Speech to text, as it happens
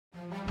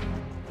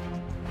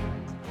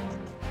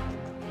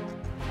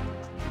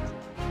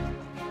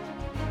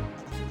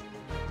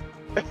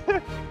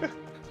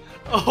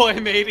Ahoy,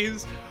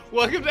 mateys!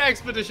 Welcome to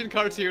Expedition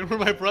Cartoon, where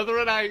my brother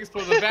and I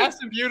explore the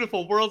vast and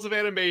beautiful worlds of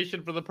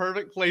animation for the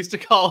perfect place to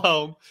call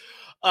home.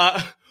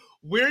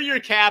 We're your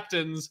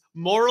captains,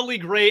 Morally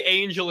Gray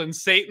Angel and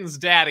Satan's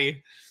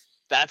Daddy.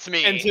 That's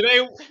me. And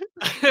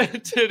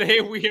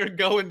today we are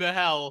going to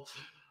hell.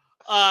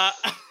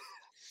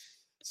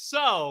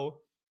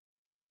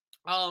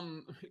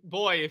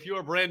 Boy, if you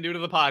are brand new to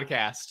the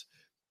podcast,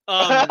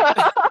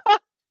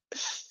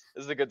 this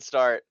is a good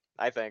start,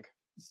 I think.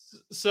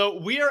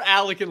 So we are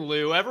Alec and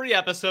Lou. Every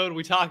episode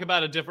we talk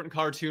about a different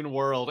cartoon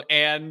world,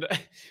 and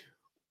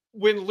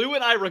when Lou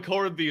and I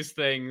record these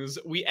things,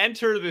 we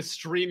enter this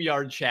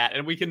StreamYard chat,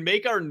 and we can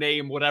make our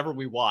name whatever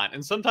we want.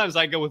 And sometimes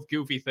I go with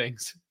goofy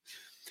things.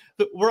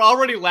 We're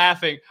already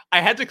laughing.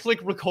 I had to click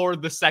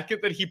record the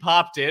second that he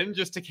popped in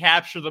just to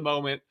capture the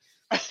moment,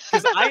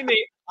 because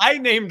I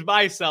named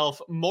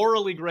myself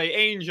Morally Gray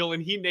Angel,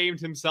 and he named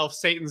himself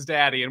Satan's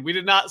Daddy, and we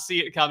did not see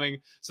it coming.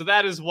 So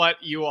that is what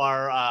you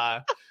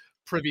are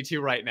privy to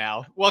right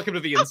now. Welcome to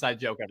the inside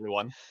joke,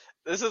 everyone.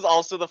 This is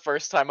also the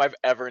first time I've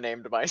ever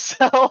named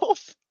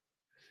myself.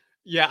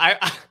 Yeah,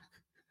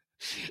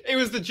 it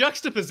was the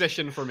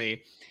juxtaposition for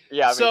me.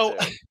 Yeah, so me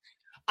too.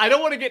 I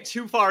don't want to get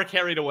too far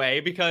carried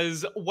away,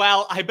 because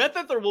while I bet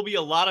that there will be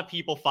a lot of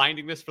people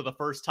finding this for the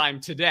first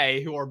time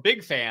today who are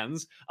big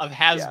fans of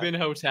Hazbin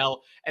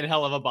Hotel and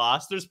Helluva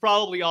Boss, there's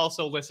probably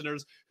also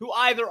listeners who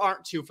either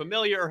aren't too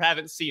familiar or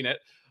haven't seen it.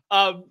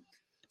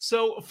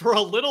 So for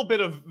a little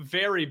bit of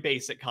very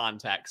basic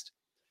context,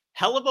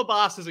 Helluva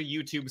Boss is a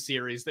YouTube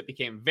series that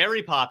became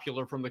very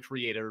popular from the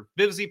creator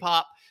Vivzy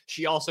Pop.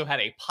 She also had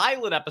a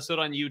pilot episode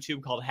on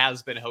YouTube called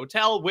Hazbin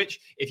Hotel, which,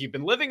 if you've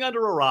been living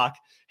under a rock,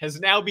 has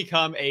now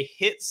become a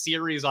hit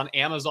series on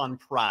Amazon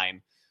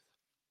Prime.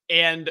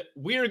 And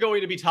we're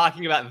going to be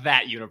talking about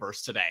that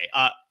universe today.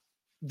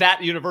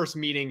 That universe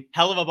meaning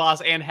Helluva Boss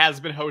and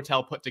Hazbin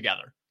Hotel put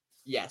together.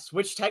 Yes,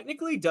 which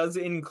technically does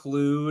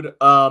include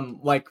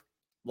like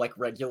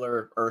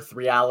regular Earth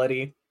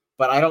reality,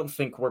 but I don't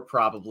think we're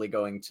probably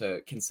going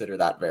to consider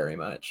that very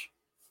much.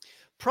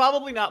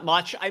 Probably not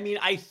much. I mean,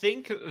 I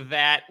think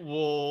that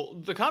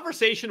the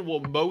conversation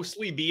will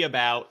mostly be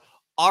about,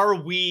 are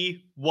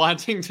we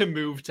wanting to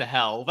move to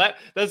hell?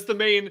 That's the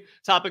main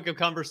topic of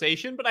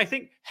conversation, but I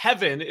think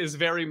heaven is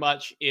very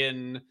much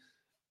in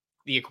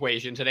the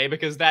equation today,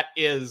 because that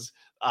is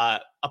a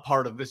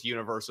part of this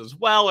universe as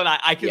well, and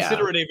I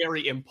consider it a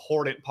very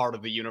important part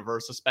of the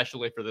universe,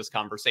 especially for this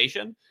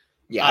conversation.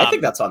 Yeah, I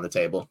think that's on the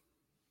table.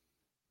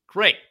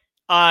 Great.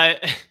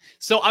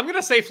 So I'm going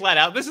to say flat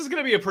out, this is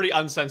going to be a pretty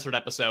uncensored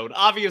episode.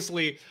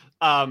 Obviously,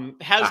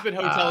 Hazbin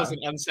Hotel is an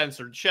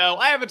uncensored show.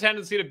 I have a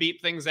tendency to beep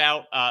things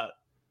out.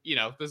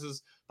 This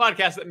is a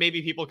podcast that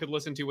maybe people could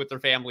listen to with their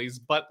families.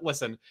 But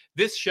listen,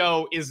 this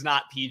show is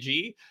not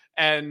PG.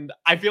 And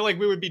I feel like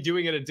we would be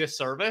doing it a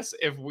disservice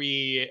if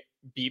we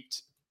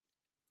beeped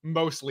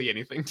mostly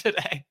anything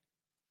today.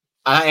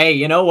 Hey,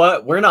 you know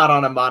what? We're not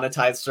on a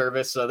monetized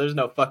service, so there's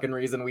no fucking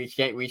reason we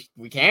can't.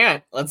 We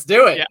can't. Let's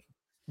do it. Yeah.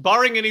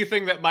 Barring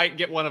anything that might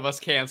get one of us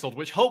canceled,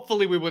 which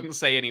hopefully we wouldn't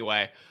say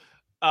anyway.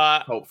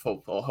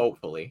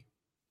 Hopefully.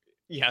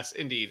 Yes,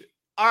 indeed.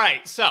 All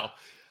right, so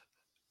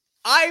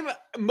I'm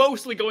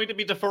mostly going to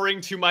be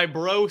deferring to my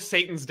bro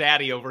Satan's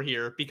Daddy over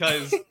here,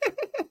 because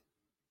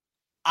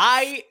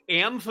I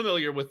am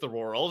familiar with the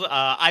world.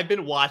 I've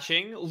been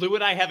watching. Lou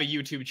and I have a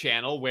YouTube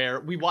channel where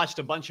we watched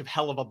a bunch of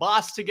Helluva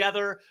Boss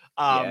together.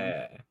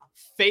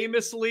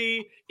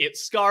 Famously, it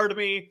scarred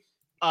me.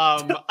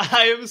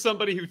 I am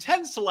somebody who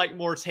tends to like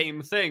more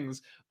tame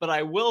things, but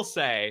I will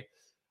say,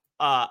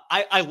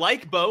 I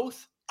like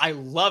both. I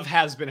love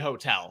Hazbin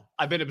Hotel.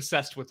 I've been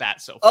obsessed with that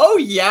so far. Oh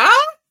yeah?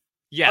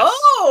 Yes.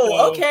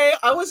 Oh, okay.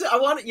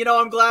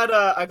 I'm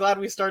glad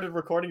we started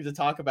recording to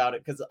talk about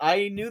it, because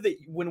I knew that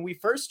when we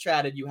first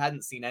chatted, you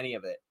hadn't seen any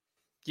of it.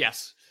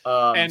 Yes.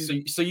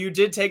 So you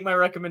did take my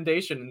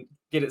recommendation and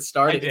get it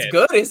started. It's did.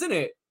 good, isn't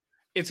it?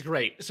 It's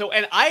great. So,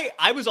 and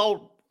I was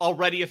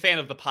already a fan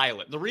of the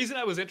pilot. The reason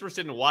I was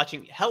interested in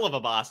watching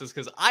Helluva Boss is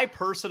because I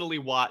personally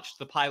watched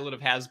the pilot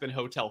of Hazbin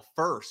Hotel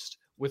first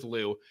with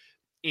Lou,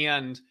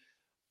 and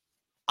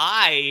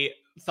I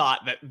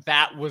thought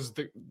that was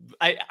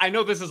I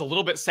know this is a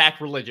little bit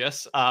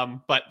sacrilegious,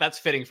 but that's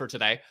fitting for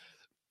today.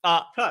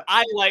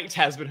 I liked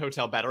Hazbin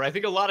Hotel better. I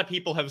think a lot of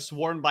people have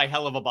sworn by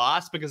Helluva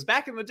Boss, because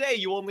back in the day,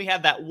 you only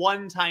had that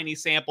one tiny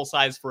sample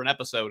size for an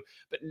episode,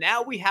 but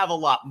now we have a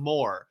lot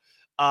more.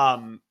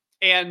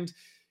 And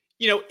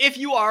if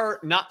you are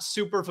not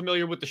super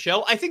familiar with the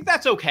show, I think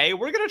that's okay.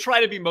 We're going to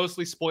try to be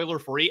mostly spoiler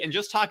free and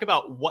just talk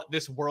about what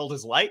this world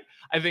is like.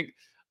 I think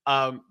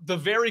the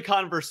very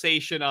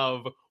conversation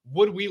of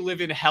would we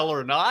live in hell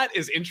or not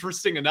is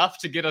interesting enough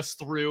to get us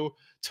through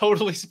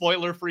totally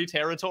spoiler free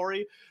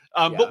territory.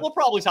 But we'll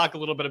probably talk a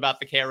little bit about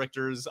the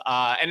characters,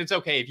 and it's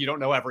okay if you don't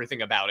know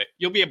everything about it.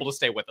 You'll be able to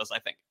stay with us, I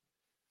think.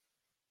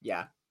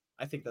 Yeah,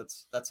 I think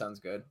that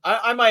sounds good.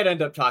 I might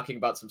end up talking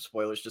about some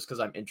spoilers just because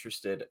I'm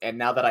interested, and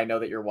now that I know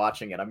that you're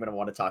watching it, I'm going to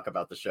want to talk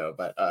about the show.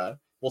 But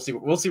we'll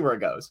see where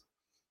it goes.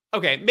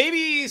 Okay,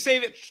 maybe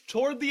save it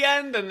toward the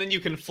end, and then you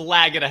can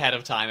flag it ahead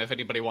of time if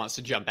anybody wants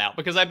to jump out.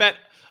 Because I bet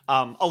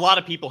a lot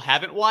of people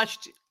haven't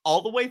watched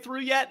all the way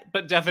through yet,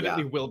 but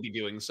definitely will be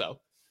doing so.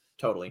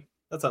 Totally.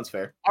 That sounds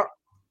fair.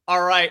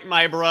 All right,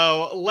 my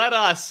bro, let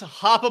us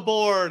hop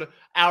aboard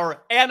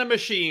our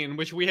Animachine,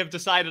 which we have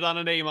decided on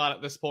a name on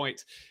at this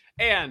point,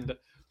 and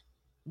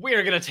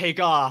we're going to take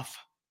off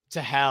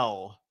to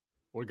hell.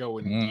 We're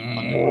going deep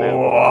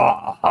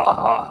underground.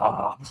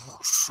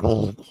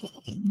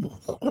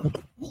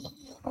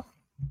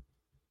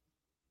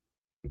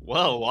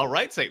 Whoa, all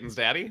right, Satan's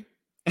daddy.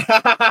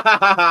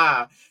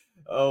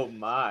 Oh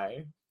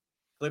my.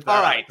 Clip that All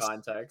out right. of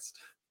context.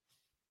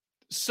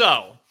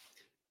 So,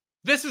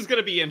 this is going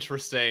to be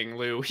interesting,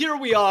 Lou. Here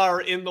we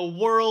are in the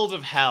world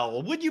of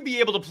hell. Would you be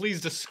able to please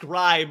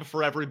describe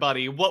for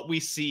everybody what we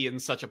see in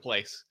such a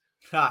place?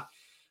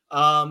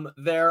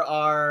 There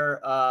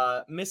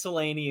are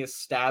miscellaneous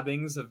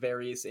stabbings of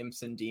various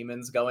imps and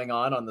demons going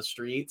on the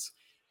streets.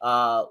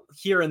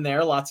 Here and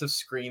there, lots of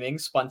screaming.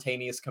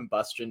 Spontaneous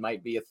combustion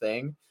might be a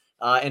thing.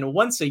 And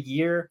once a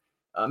year,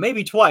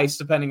 maybe twice,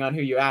 depending on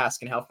who you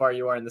ask and how far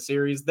you are in the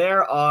series,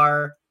 there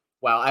are...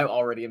 Wow, I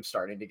already am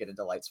starting to get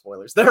into light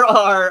spoilers. There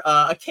are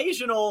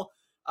occasional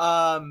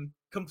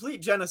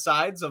complete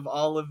genocides of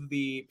all of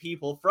the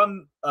people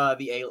from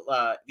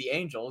the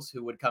angels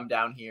who would come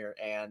down here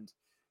and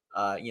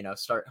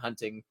start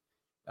hunting,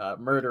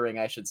 murdering,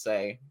 I should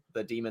say,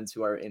 the demons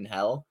who are in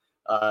hell,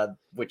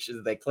 which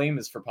they claim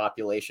is for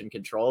population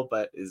control,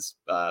 but is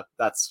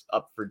that's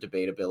up for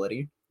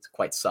debatability. It's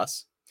quite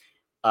sus.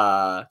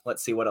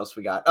 Let's see what else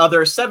we got.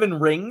 There are 7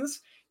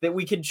 rings that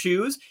we could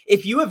choose.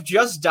 If you have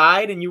just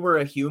died and you were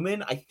a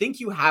human, I think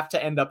you have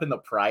to end up in the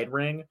Pride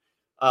Ring.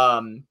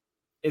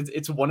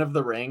 It's one of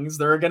the rings.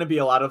 There are going to be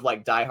a lot of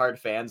like diehard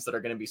fans that are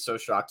going to be so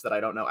shocked that I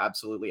don't know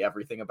absolutely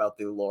everything about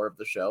the lore of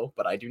the show,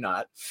 but I do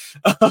not.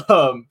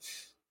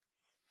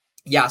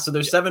 Yeah, so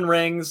there's 7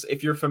 rings.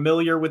 If you're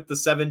familiar with the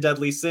 7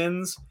 deadly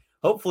sins,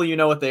 hopefully you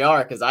know what they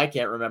are, because I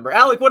can't remember.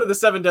 Alec, what are the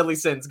 7 deadly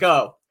sins?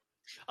 Go.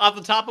 Off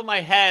the top of my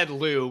head,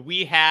 Lou,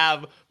 we have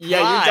pride.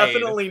 Yeah, you're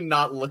definitely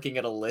not looking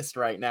at a list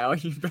right now,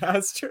 you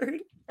bastard.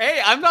 Hey,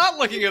 I'm not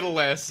looking at a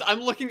list. I'm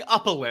looking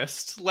up a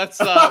list. Let's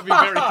be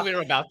very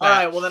clear about that. All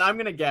right, well then I'm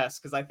going to guess,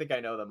 because I think I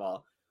know them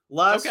all.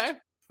 Lust, okay.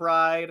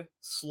 pride,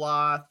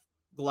 sloth,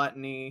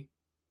 gluttony.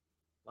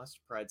 Lust,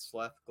 pride,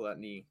 sloth,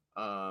 gluttony.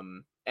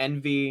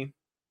 Envy,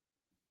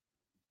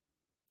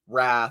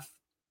 wrath.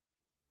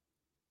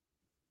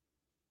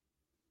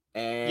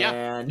 And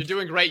yeah, you're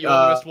doing great. You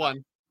only missed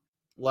one.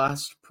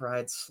 Lust,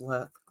 pride,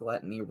 sloth,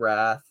 gluttony,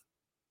 wrath,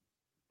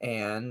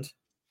 and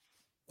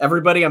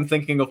everybody. I'm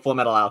thinking of Full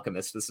Metal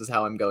Alchemist. This is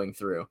how I'm going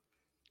through.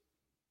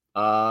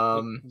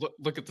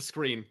 Look at the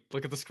screen.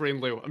 Look at the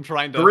screen, Lou. I'm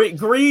trying to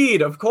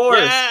greed, of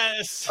course.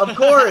 Yes, of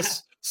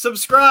course.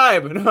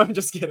 Subscribe. No, I'm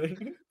just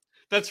kidding.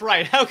 That's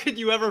right. How could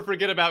you ever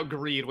forget about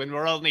greed when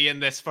we're only in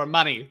this for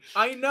money?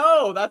 I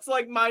know. That's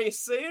like my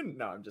sin.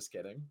 No, I'm just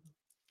kidding.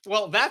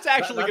 Well, that's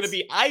actually going to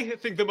be, I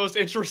think, the most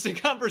interesting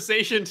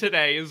conversation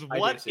today is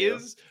what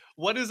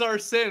is our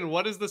sin?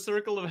 What is the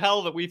circle of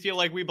hell that we feel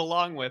like we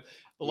belong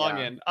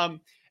in?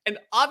 And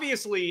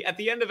obviously, at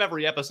the end of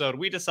every episode,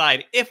 we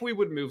decide if we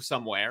would move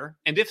somewhere,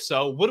 and if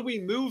so, would we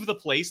move the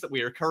place that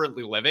we are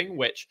currently living,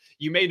 which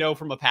you may know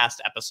from a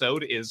past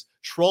episode is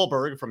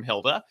Trollberg from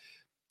Hilda.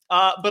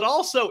 But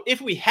also,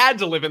 if we had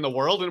to live in the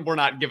world and we're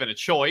not given a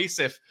choice,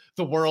 if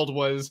the world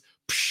was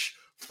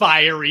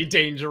fiery,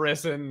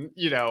 dangerous, and,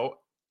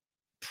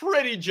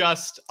 pretty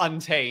just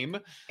untame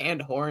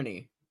and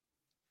horny.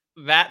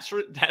 That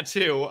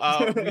too.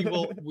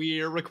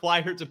 We're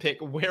required to pick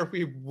where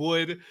we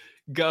would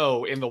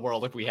go in the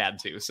world if we had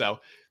to. So,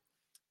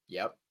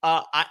 yep.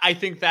 I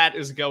think that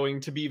is going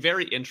to be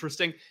very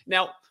interesting.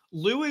 Now,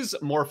 Lou is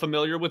more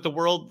familiar with the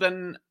world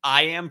than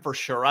I am for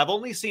sure. I've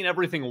only seen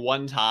everything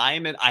one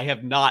time, and I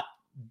have not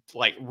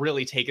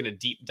really taken a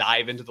deep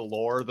dive into the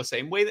lore the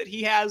same way that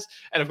he has.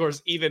 And of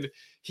course, even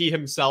he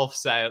himself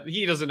said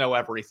he doesn't know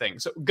everything.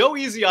 So go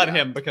easy on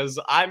him, because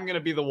I'm going to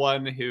be the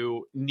one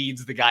who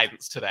needs the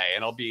guidance today.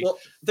 And I'll be... Well,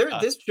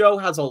 this show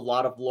has a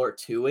lot of lore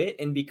to it.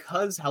 And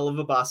because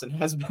Helluva Boss and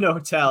Hazbin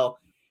Hotel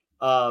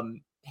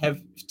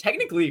have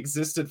technically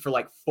existed for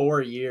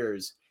 4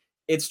 years,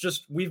 it's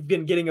just we've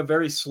been getting a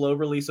very slow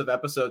release of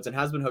episodes, and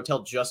Hazbin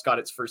Hotel just got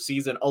its first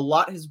season. A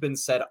lot has been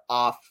said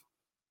off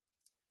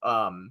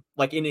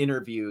in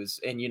interviews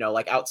and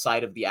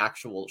outside of the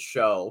actual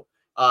show,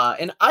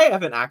 and I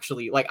haven't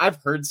actually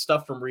I've heard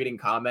stuff from reading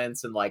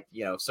comments and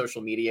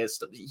social media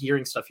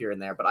hearing stuff here and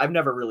there, but I've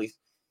never really,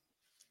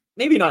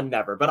 maybe not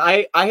never, but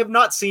I have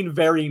not seen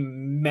very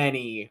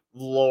many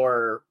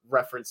lore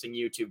referencing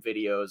YouTube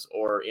videos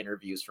or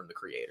interviews from the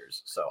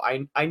creators, so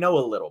I know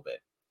a little bit.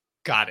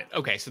 Got it.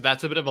 Okay, so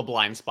that's a bit of a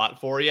blind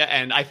spot for you,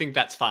 and I think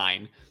that's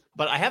fine.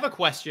 But I have a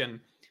question.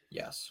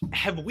 Yes.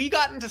 Have we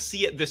gotten to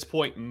see at this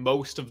point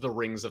most of the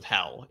Rings of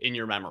Hell in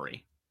your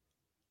memory?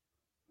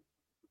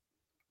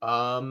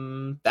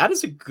 That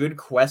is a good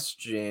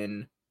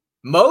question.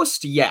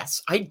 Most,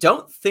 yes. I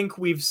don't think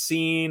we've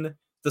seen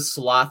the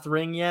Sloth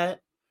Ring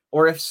yet.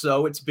 or if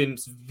so, it's been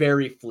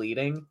very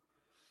fleeting.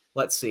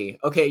 Let's see.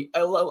 Okay,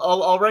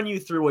 I'll run you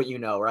through what you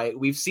know, right?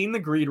 We've seen the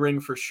Greed Ring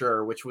for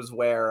sure, which was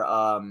where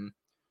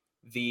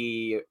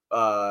the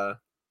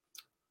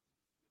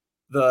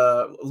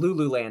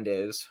Lululand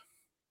is.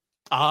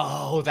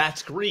 Oh,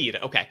 that's Greed.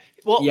 Okay.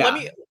 Well, Yeah.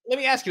 let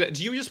me ask you that.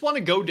 Do you just want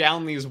to go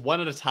down these one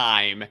at a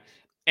time,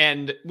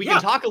 and we Yeah.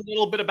 can talk a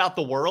little bit about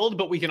the world,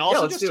 but we can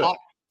also let's just do talk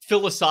it.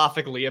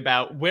 philosophically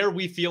about where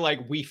we feel like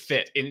we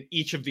fit in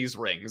each of these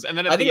rings, and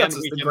then at I think the end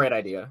that's we a can. great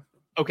idea.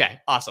 Okay,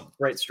 awesome.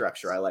 Great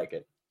structure. I like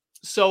it.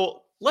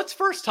 So let's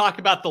first talk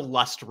about the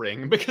Lust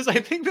Ring, because I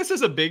think this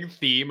is a big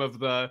theme of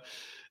the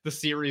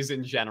series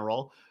in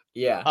general.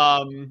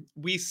 Yeah.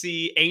 We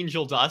see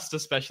angel dust,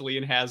 especially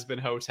in Hazbin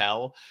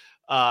Hotel,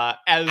 as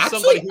Actually,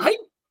 somebody who. I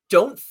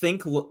don't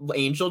think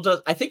Angel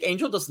does. I think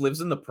Angel just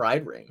lives in the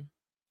Pride Ring.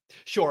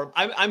 Sure,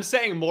 I'm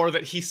saying more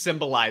that he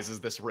symbolizes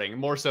this ring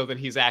more so than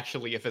he's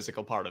actually a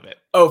physical part of it.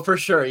 Oh, for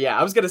sure. Yeah,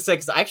 I was gonna say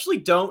because I actually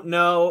don't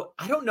know.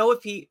 I don't know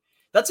if he.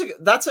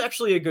 That's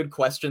actually a good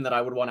question that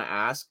I would want to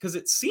ask because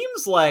it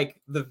seems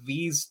like the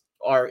V's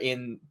are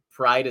in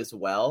Pride as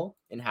well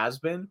and has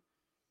been,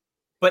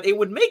 but it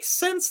would make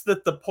sense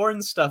that the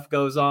porn stuff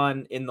goes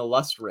on in the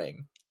Lust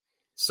Ring.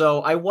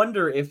 So I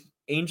wonder if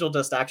Angel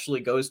Dust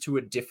actually goes to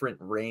a different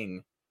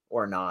ring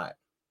or not.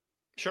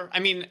 Sure, I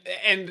mean,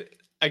 and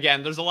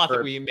again, there's a lot that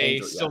Or we may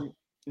Angel, yeah. still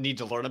need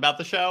to learn about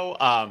the show.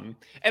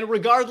 And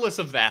regardless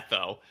of that,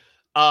 though,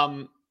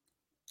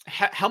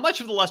 how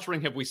much of the Lust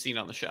Ring have we seen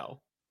on the show?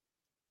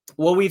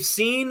 Well, we've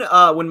seen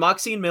when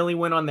Moxie and Millie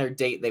went on their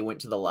date, they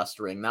went to the Lust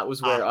Ring. That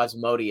was where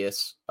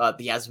Asmodeus,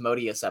 the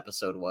Asmodeus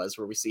episode was,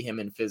 where we see him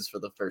and Fizz for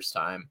the first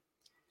time.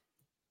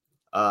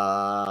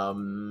 I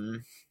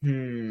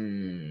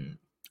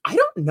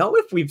don't know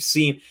if we've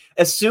seen,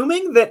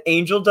 assuming that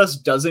Angel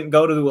Dust doesn't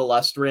go to a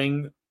Lust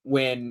Ring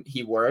when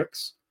he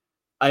works,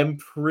 I'm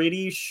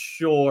pretty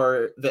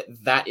sure that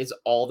that is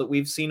all that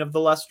we've seen of the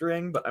Lust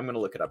Ring, but I'm going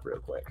to look it up real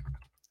quick.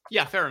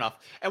 Yeah, fair enough.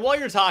 And while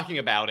you're talking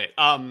about it,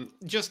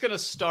 just going to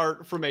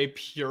start from a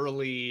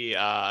purely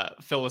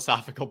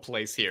philosophical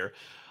place here.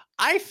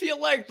 I feel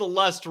like the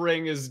Lust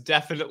Ring is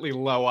definitely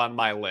low on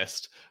my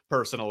list,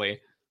 personally.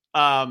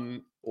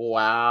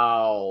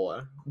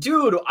 Wow.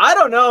 Dude, I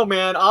don't know,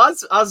 man.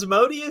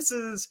 Asmodeus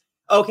is...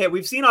 Okay,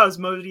 we've seen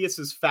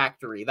Asmodeus's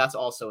factory. That's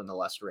also in the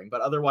Lust Ring,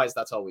 but otherwise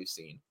that's all we've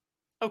seen.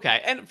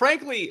 Okay, and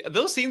frankly,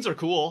 those scenes are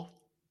cool.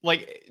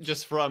 Like,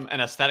 just from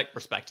an aesthetic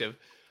perspective.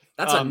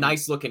 That's a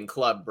nice looking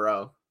club,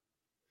 bro.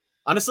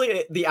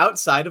 Honestly, the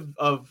outside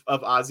of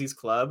Ozzy's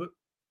club,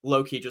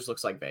 low-key just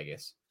looks like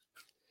Vegas.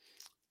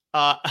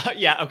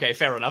 Yeah, okay,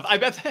 fair enough. I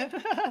bet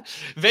that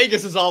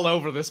Vegas is all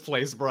over this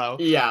place, bro.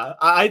 Yeah,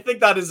 I think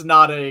that is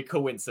not a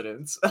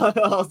coincidence.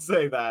 I'll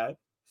say that.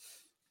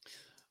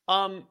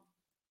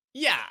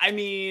 Yeah, I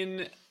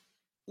mean,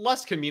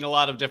 lust can mean a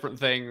lot of different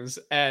things,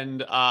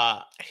 and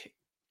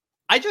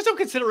I just don't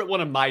consider it one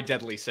of my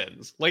deadly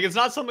sins. Like, it's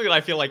not something that I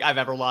feel like I've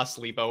ever lost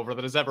sleep over,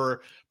 that has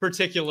ever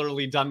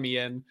particularly done me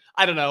in.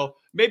 I don't know,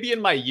 maybe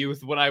in my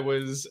youth when I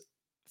was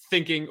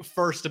thinking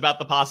first about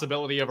the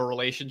possibility of a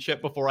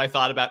relationship before I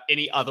thought about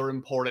any other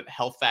important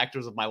health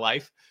factors of my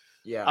life.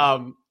 Yeah.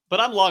 But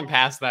I'm long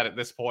past that at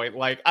this point.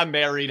 Like, I'm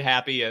married,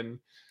 happy, and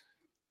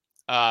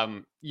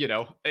you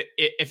know,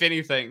 if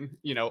anything,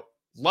 you know,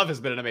 love has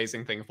been an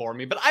amazing thing for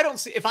me. But I don't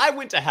see, if I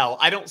went to hell,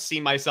 I don't see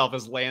myself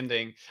as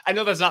landing. I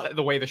know that's not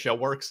the way the show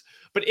works,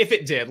 but if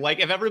it did, like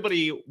if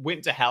everybody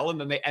went to hell and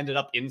then they ended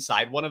up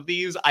inside one of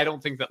these, I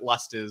don't think that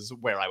lust is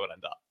where I would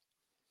end up.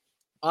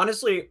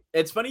 Honestly,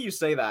 it's funny you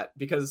say that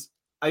because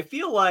I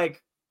feel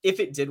like if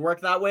it did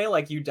work that way,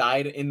 like you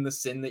died in the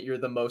sin that you're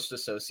the most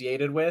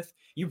associated with,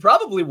 you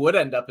probably would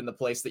end up in the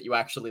place that you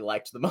actually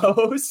liked the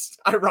most,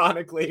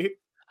 ironically.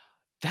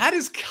 That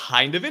is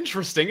kind of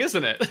interesting,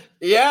 isn't it?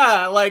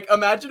 Yeah, like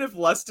imagine if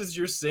lust is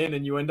your sin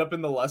and you end up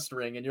in the Lust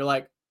Ring and you're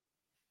like,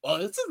 well,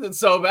 this isn't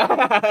so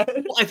bad.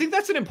 Well, I think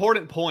that's an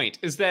important point,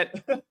 is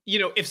that, you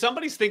know, if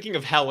somebody's thinking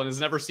of hell and has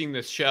never seen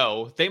this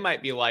show, they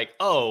might be like,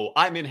 oh,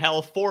 I'm in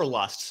hell for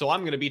lust, so I'm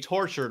going to be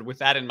tortured with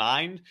that in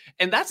mind.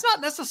 And that's not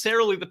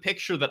necessarily the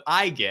picture that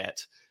I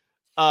get.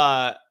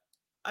 I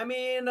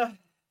mean,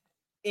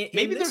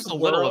 maybe there's a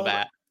little of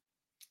that.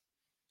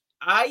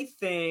 I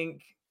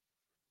think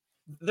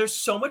there's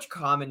so much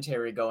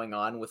commentary going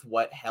on with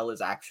what hell is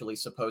actually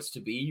supposed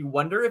to be. You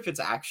wonder if it's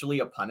actually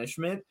a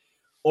punishment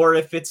or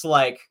if it's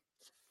like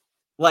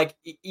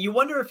you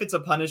wonder if it's a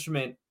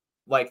punishment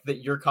like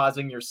that you're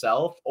causing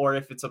yourself or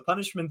if it's a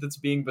punishment that's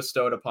being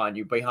bestowed upon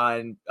you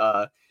behind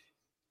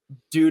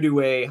due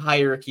to a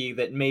hierarchy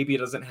that maybe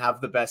doesn't have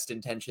the best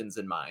intentions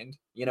in mind.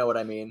 You know what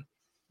I mean?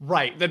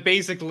 Right, that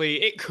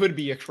basically it could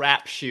be a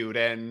crapshoot,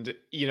 and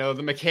you know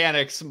the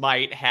mechanics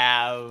might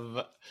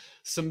have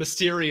some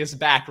mysterious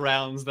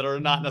backgrounds that are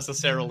not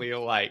necessarily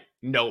like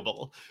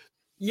noble.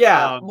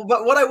 Yeah,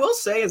 but what I will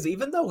say is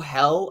even though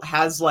hell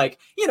has like,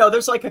 you know,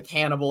 there's like a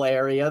cannibal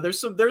area, there's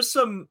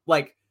some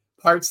like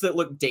parts that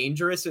look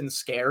dangerous and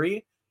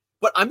scary,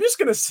 but I'm just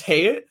going to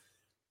say it,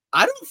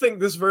 I don't think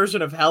this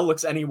version of hell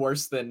looks any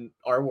worse than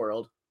our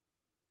world.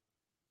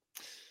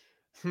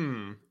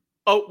 Hmm.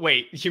 Oh,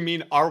 wait, you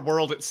mean our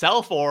world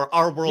itself or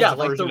our world's Yeah,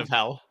 like version of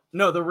hell?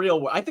 no, the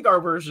real. I think our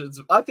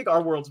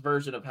world's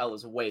version of hell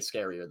is way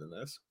scarier than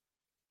this.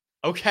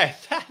 Okay,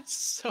 that's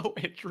so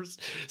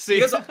interesting. See,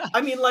 Because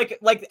I mean,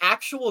 like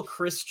actual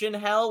Christian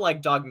hell,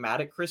 like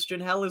dogmatic Christian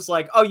hell, is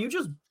like, oh, you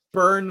just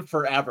burn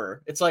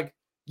forever. It's like,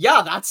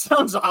 yeah, that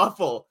sounds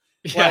awful.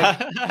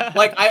 yeah.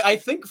 I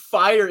think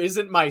fire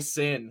isn't my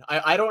sin.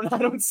 I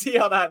don't see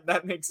how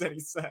that makes any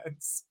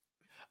sense.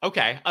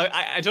 Okay,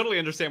 I totally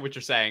understand what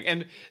you're saying.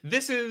 And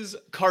this is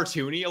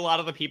cartoony. A lot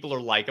of the people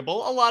are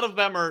likable. A lot of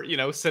them are,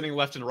 sinning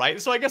left and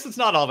right. So I guess it's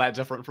not all that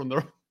different from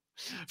the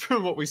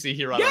from what we see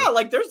here on Yeah, Earth.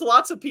 like there's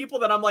lots of people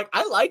that I'm like,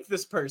 I like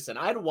this person.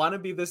 I'd want to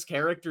be this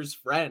character's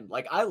friend.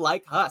 Like I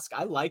like Husk.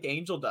 I like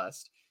Angel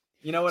Dust.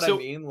 You know what I So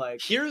mean?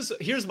 Like here's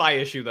my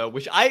issue though,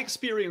 which I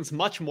experience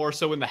much more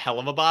so in the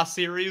Helluva Boss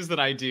series than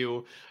I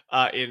do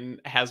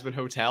in Hazbin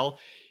Hotel.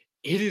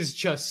 It is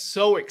just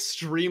so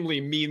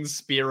extremely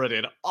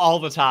mean-spirited all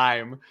the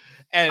time.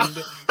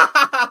 And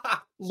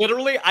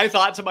literally, I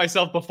thought to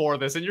myself before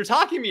this, and you're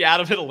talking me out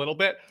of it a little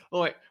bit,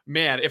 like,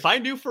 man, if I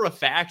knew for a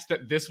fact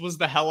that this was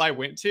the hell I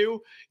went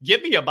to,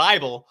 give me a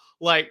Bible.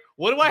 Like,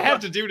 what do I have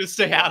to do to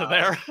stay out of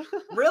there?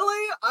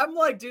 Really? I'm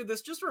like, dude,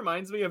 this just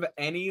reminds me of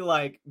any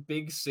like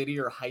big city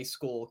or high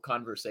school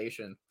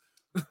conversation.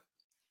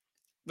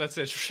 That's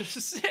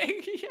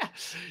interesting. Yeah.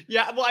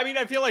 Yeah. Well, I mean,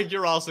 I feel like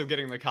you're also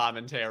getting the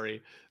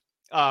commentary,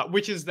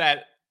 which is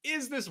that,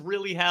 is this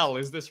really hell?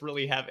 Is this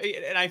really heaven?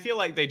 And I feel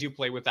like they do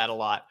play with that a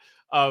lot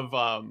of,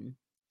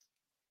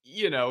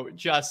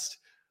 just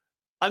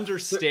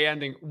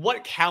understanding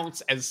what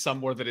counts as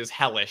somewhere that is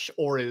hellish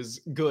or is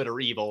good or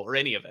evil or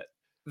any of it.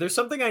 There's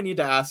something I need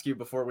to ask you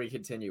before we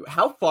continue.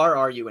 How far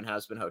are you in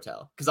Hazbin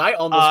Hotel? Because I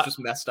almost just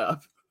messed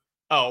up.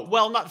 Oh,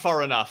 well, not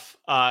far enough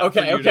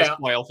Okay, for you okay, to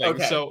spoil things.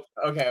 okay, So,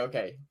 okay.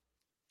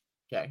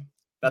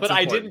 That's but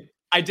important.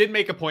 I did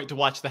make a point to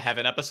watch the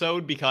Heaven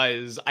episode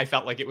because I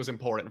felt like it was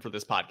important for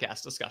this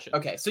podcast discussion.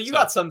 Okay, so you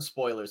got some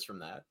spoilers from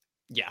that.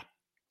 Yeah.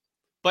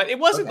 But it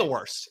wasn't Okay. the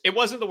worst. It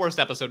wasn't the worst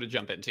episode to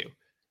jump into.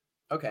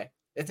 Okay.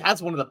 It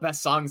has one of the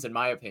best songs in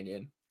my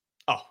opinion.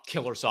 Oh,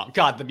 killer song.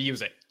 God, the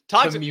music.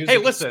 The music hey,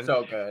 is listen.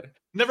 so good.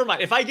 Never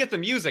mind. If I get the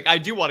music, I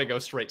do want to go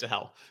straight to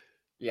hell.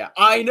 Yeah,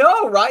 I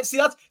know, right? See,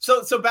 that's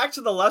so back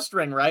to the Lust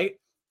Ring, right?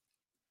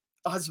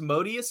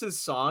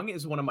 Asmodeus's song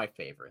is one of my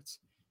favorites.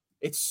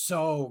 It's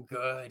so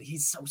good.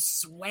 He's so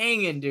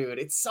swanging, dude.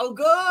 It's so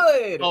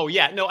good. Oh,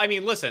 yeah. No, I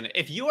mean, listen,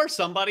 if you are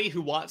somebody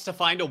who wants to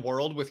find a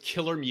world with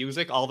killer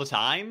music all the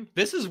time,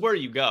 this is where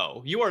you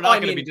go. You are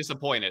not going to be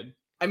disappointed.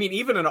 I mean,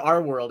 even in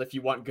our world, if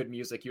you want good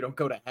music, you don't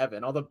go to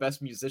heaven. All the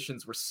best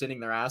musicians were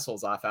sinning their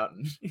assholes off out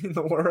in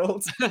the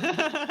world.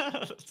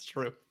 That's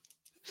true.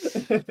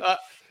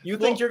 You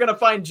think you're going to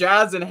find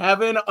jazz in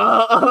heaven?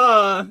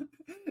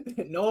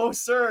 No,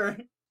 sir.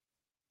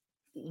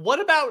 What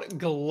about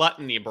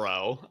gluttony,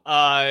 bro?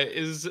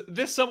 Is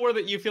this somewhere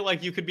that you feel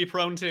like you could be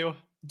prone to?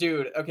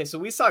 Dude, okay, so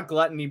we saw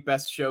gluttony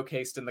best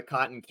showcased in the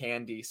Cotton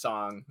Candy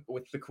song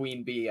with the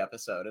Queen Bee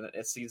episode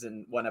in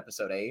season 1,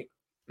 episode 8.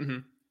 Mm-hmm.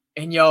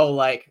 And yo,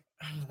 like,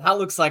 that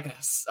looks like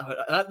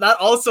that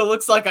also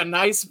looks like a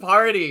nice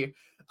party.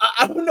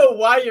 I don't know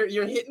why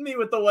you're hitting me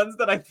with the ones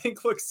that I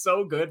think look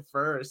so good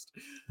first.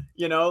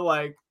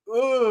 Like,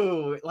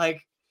 ooh,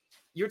 like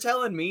you're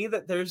telling me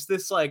that there's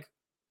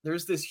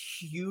this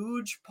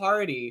huge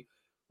party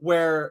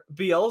where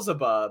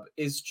Beelzebub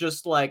is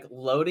just like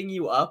loading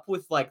you up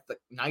with like the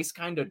nice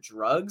kind of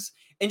drugs.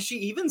 And she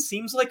even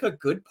seems like a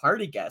good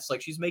party guest.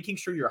 Like she's making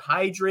sure you're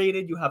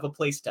hydrated, you have a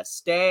place to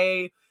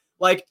stay.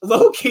 Like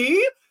low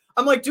key,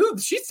 I'm like,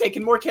 dude, she's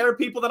taking more care of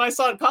people than I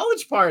saw at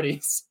college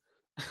parties.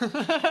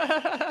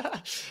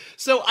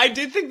 So I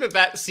did think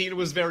that scene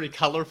was very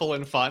colorful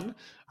and fun.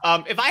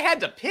 If I had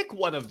to pick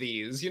one of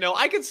these,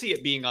 I could see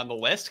it being on the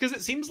list because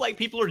it seems like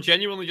people are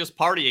genuinely just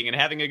partying and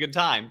having a good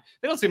time.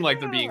 They don't seem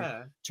like they're being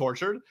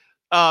tortured.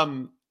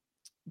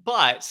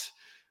 But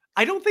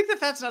I don't think that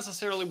that's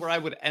necessarily where I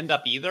would end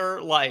up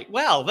either. Like,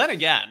 well, then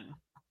again,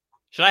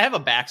 should I have a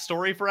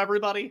backstory for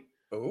everybody?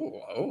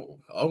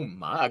 Oh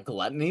my,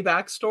 gluttony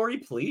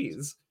backstory,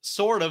 please.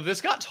 Sort of.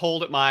 This got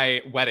told at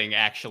my wedding,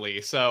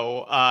 actually.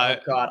 So, oh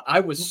God,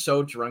 I was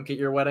so drunk at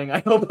your wedding.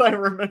 I hope I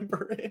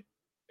remember it.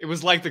 It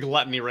was like the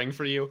gluttony ring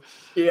for you.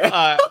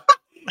 Yeah.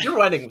 Your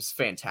wedding was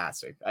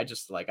fantastic. I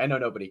know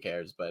nobody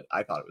cares, but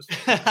I thought it was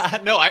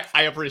fantastic. No,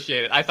 I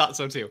appreciate it. I thought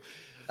so too.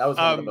 That was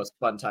one of the most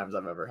fun times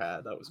I've ever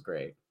had. That was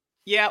great.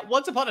 Yeah,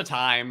 once upon a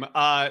time,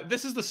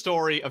 this is the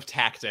story of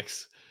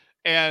tactics.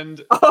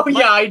 And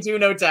yeah, I do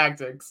know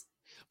tactics.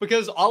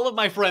 Because all of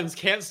my friends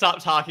can't stop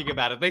talking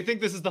about it. They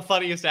think this is the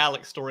funniest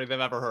Alex story they've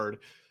ever heard.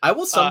 I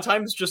will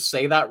sometimes just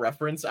say that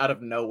reference out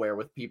of nowhere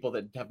with people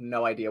that have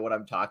no idea what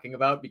I'm talking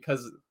about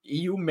because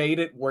you made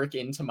it work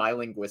into my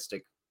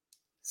linguistic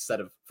set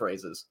of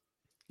phrases.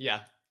 Yeah.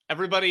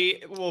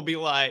 Everybody will be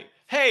like,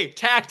 hey,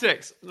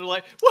 tactics. And they're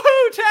like,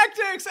 woohoo,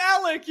 tactics,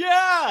 Alec,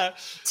 yeah.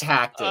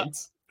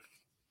 Tactics.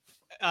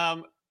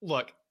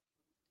 Look,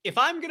 if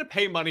I'm going to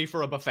pay money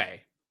for a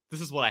buffet,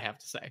 this is what I have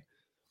to say.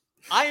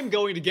 I am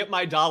going to get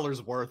my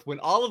dollar's worth when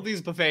all of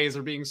these buffets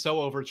are being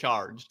so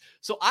overcharged.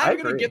 So I'm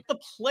going to agree. get the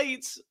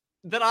plates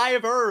that I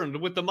have earned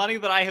with the money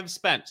that I have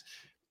spent.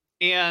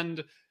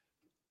 And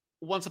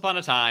once upon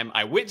a time,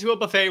 I went to a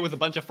buffet with a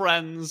bunch of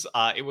friends.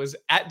 It was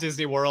at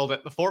Disney World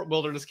at the Fort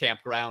Wilderness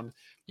Campground.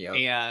 Yep.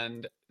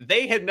 And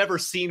they had never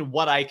seen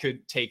what I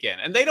could take in.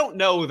 And they don't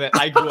know that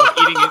I grew up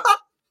eating it.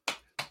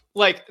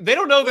 Like, they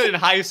don't know that in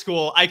high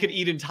school I could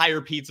eat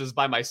entire pizzas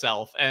by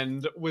myself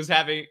and was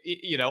having,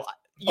 you know.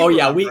 Oh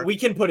yeah, we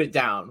can put it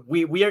down.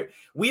 We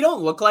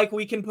don't look like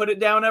we can put it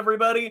down,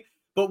 everybody,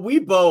 but we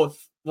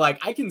both, like,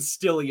 I can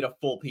still eat a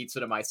full pizza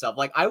to myself.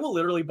 Like, I will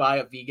literally buy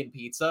a vegan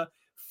pizza,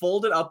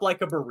 fold it up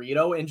like a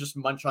burrito, and just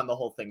munch on the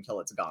whole thing till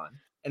it's gone.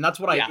 And that's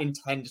what I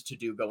intend to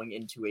do going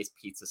into a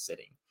pizza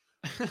sitting.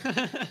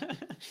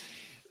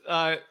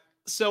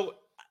 So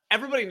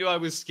everybody knew I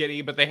was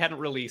skinny, but they hadn't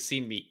really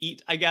seen me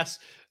eat, I guess.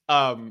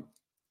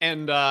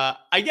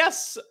 I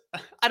guess,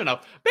 I don't know,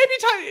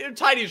 maybe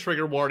tiny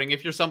trigger warning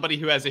if you're somebody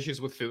who has issues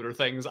with food or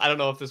things. I don't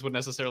know if this would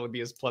necessarily be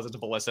as pleasant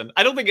of a listen.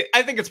 I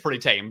think it's pretty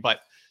tame,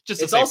 but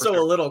just it's also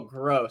a little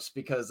gross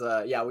because,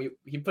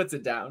 he puts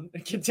it down.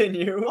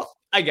 Continue. Well,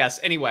 I guess.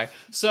 Anyway,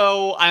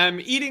 so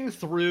I'm eating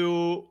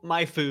through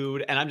my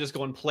food and I'm just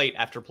going plate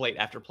after plate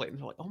after plate. And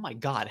they're like, oh my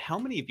God, how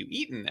many have you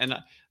eaten? And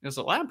I was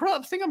like, I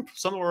think I'm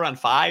somewhere around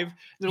 5. And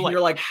they're like, you're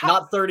like,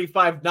 not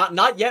 35,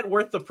 not yet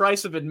worth the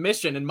price of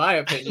admission, in my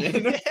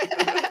opinion.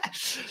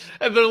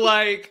 And they're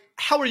like,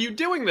 how are you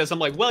doing this? I'm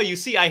like, well, you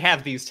see, I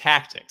have these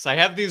tactics. I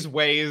have these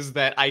ways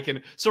that I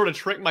can sort of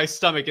trick my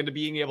stomach into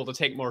being able to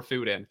take more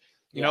food in.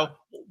 You know,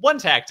 one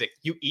tactic,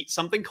 you eat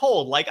something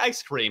cold like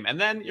ice cream, and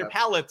then your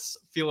palate's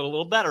feeling a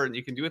little better, and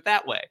you can do it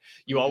that way.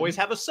 You always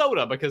have a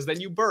soda because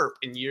then you burp,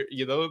 and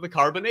you know the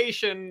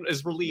carbonation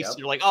is released. And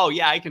you're like, oh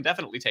yeah, I can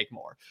definitely take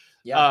more.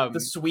 Yeah, the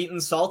sweet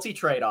and salty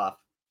trade-off.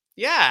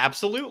 Yeah,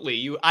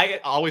 absolutely. I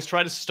always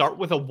try to start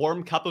with a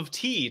warm cup of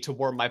tea to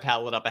warm my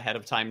palate up ahead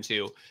of time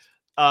too.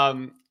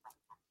 And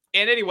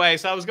anyway,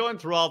 so I was going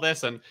through all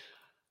this, and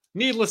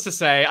needless to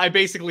say, I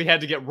basically had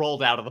to get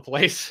rolled out of the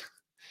place.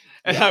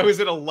 And I was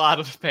in a lot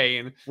of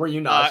pain. Were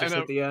you nauseous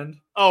at the end?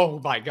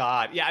 Oh my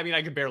God. Yeah, I mean,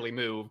 I could barely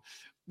move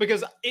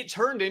because it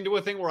turned into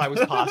a thing where I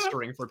was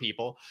posturing for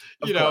people.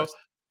 Because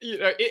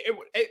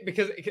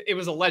it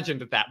was a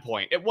legend at that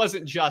point. It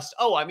wasn't just,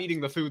 oh, I'm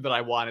eating the food that I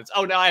want. It's,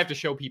 oh, now I have to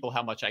show people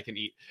how much I can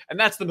eat. And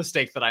that's the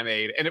mistake that I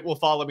made. And it will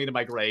follow me to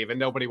my grave and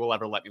nobody will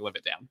ever let me live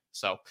it down.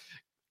 So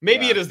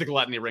maybe it is the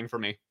gluttony ring for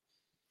me.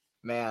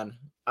 Man,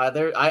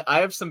 I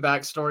have some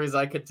backstories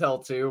I could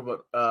tell too,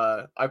 but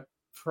I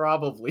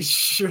probably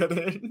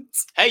shouldn't.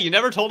 Hey, you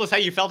never told us how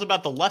you felt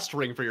about the lust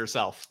ring for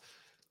yourself.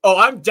 Oh,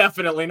 I'm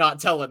definitely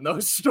not telling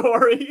those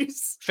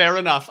stories. Fair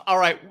enough. All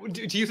right.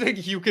 Do you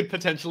think you could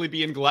potentially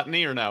be in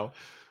gluttony or no?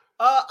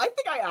 I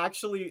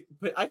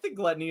think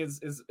gluttony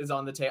is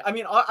on the table. I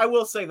mean, I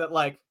will say that,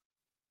 like,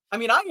 I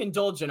mean, I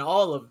indulge in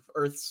all of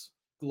Earth's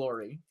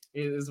glory,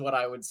 is what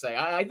I would say.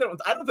 I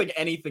don't think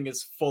anything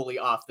is fully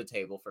off the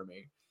table for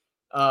me.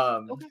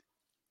 Okay.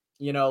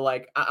 You know,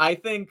 like, I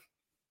think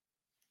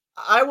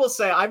I will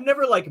say I've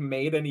never, like,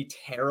 made any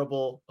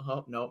terrible.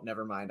 Oh no,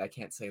 never mind. I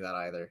can't say that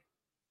either.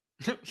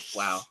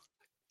 Wow.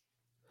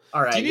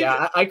 All right.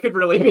 I could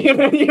really be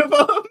in any of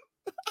them.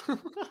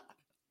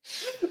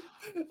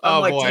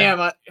 I'm like, boy.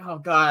 Damn. Oh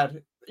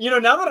God. You know,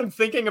 now that I'm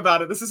thinking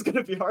about it, this is going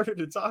to be harder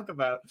to talk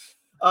about.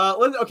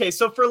 Okay.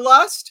 So for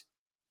lust,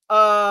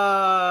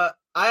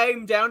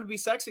 I'm down to be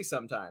sexy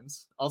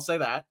sometimes. I'll say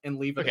that and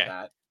leave it at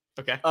that.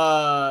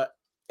 Okay.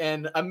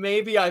 And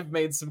maybe I've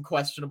made some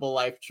questionable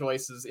life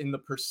choices in the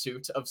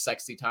pursuit of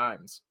sexy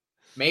times.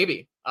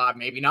 Maybe.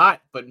 Maybe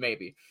not, but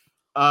maybe.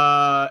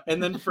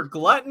 And then for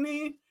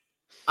gluttony,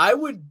 I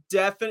would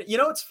definitely, you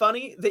know, it's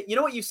funny that, you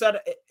know what you said,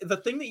 the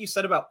thing that you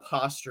said about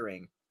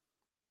posturing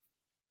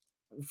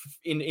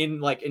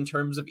in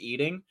terms of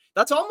eating,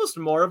 that's almost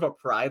more of a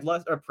pride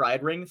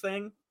ring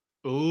thing.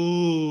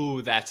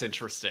 Ooh, that's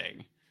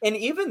interesting. And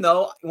even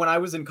though when I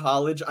was in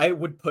college, I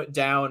would put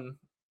down,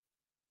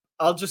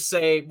 I'll just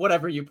say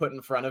whatever you put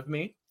in front of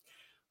me.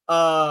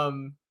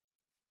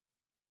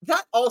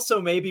 That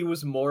also maybe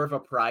was more of a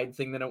pride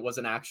thing than it was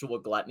an actual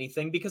gluttony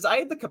thing, because I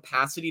had the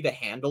capacity to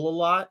handle a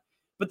lot,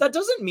 but that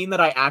doesn't mean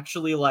that I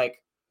actually, like,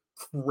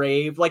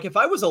 crave. Like, if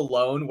I was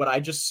alone, would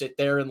I just sit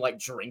there and, like,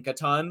 drink a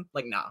ton?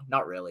 Like, nah,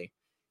 not really.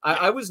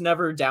 I was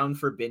never down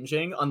for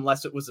binging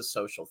unless it was a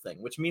social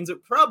thing, which means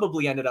it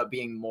probably ended up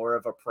being more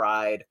of a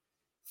pride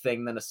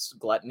thing than a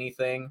gluttony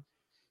thing.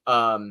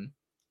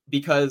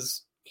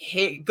 Because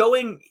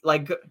going,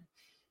 like,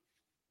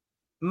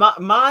 when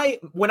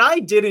I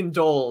did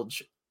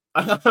indulge,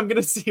 I'm going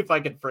to see if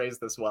I can phrase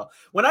this well.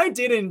 When I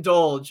did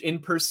indulge in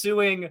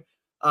pursuing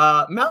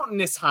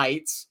mountainous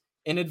heights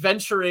and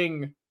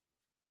adventuring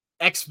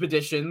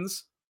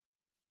expeditions,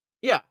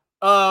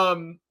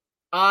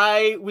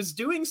 I was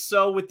doing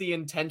so with the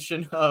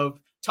intention of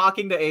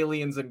talking to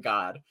aliens and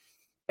God.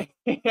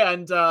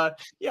 And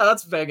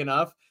that's vague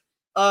enough.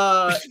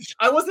 I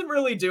wasn't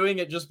really doing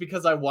it just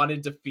because I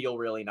wanted to feel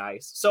really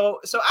nice. So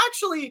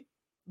actually,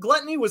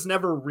 gluttony was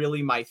never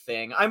really my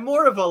thing. I'm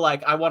more of a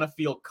like I want to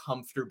feel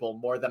comfortable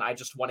more than I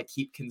just want to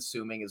keep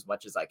consuming as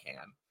much as I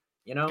can.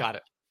 You know? Got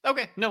it.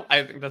 Okay, no,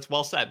 I think that's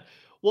well said.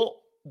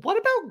 Well, what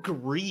about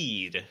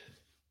greed?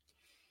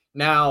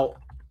 Now,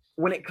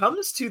 when it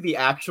comes to the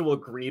actual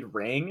greed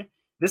ring,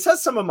 this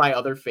has some of my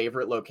other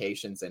favorite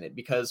locations in it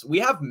because we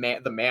have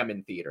the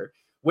Mammon Theater,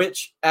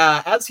 which,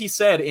 as he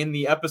said in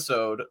the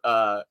episode,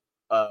 I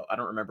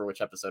don't remember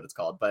which episode it's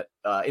called, but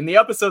in the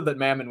episode that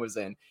Mammon was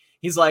in,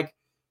 he's like,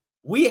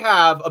 we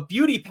have a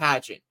beauty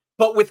pageant,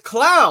 but with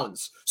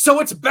clowns, so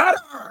it's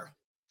better.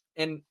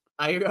 And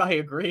I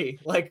agree.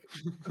 Like,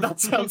 that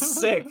sounds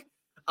sick.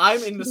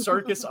 I'm into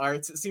circus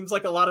arts. It seems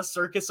like a lot of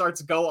circus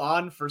arts go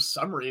on for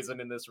some reason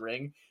in this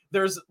ring.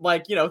 There's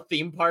like,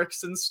 theme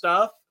parks and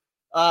stuff.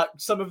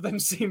 Some of them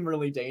seem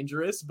really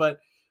dangerous, but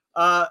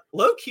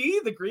low key,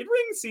 the greed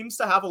ring seems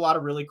to have a lot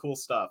of really cool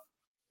stuff.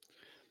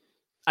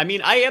 I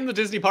mean, I am the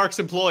Disney Parks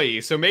employee,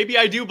 so maybe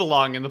I do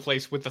belong in the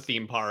place with the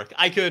theme park.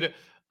 I could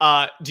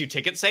do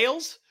ticket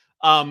sales,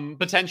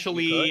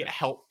 potentially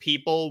help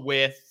people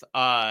with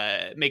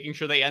making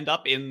sure they end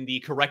up in the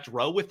correct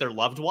row with their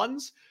loved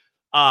ones.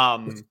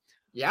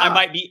 Yeah,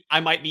 I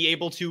might be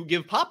able to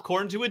give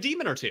popcorn to a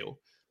demon or two.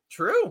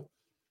 True.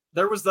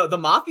 There was the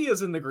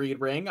mafia's in the greed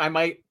ring. I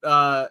might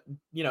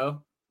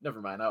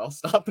never mind. I'll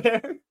stop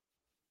there.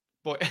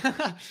 Boy,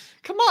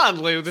 come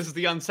on, Lou. This is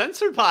the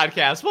Uncensored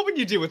podcast. What would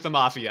you do with the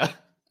mafia?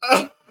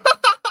 I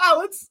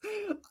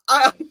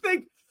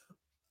think.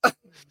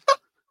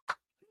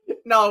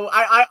 No,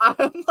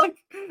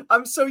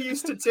 I'm so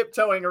used to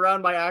tiptoeing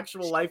around my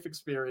actual life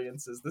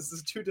experiences. This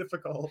is too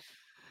difficult.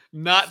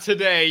 Not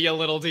today, you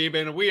little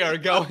demon. We are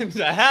going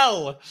to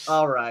hell.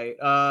 All right.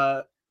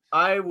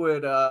 I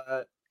would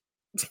I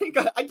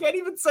can't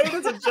even say it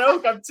as a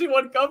joke. I'm too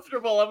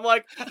uncomfortable. I'm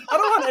like, I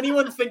don't want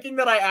anyone thinking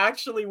that I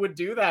actually would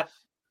do that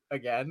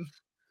again.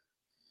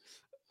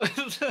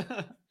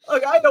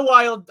 Look, I had a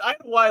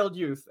wild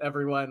youth,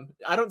 everyone.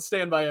 I don't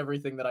stand by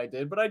everything that I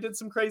did, but I did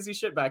some crazy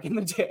shit back in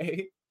the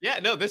day. Yeah,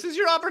 no, this is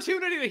your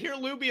opportunity to hear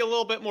Lou be a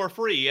little bit more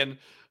free. And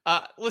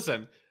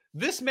listen,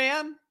 this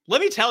man,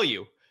 let me tell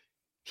you,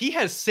 he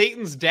has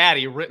Satan's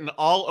daddy written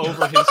all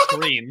over his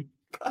screen.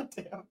 God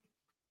damn.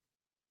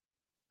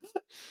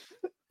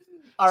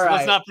 All right.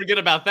 Let's not forget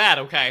about that,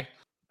 okay?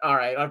 All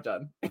right, I'm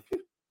done.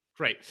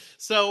 Great.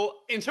 So,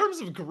 in terms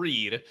of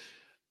greed,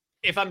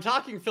 if I'm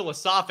talking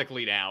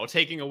philosophically now,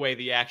 taking away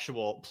the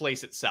actual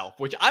place itself,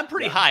 which I'm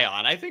pretty high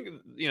on, I think,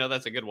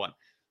 that's a good one.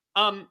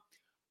 I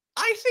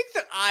think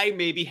that I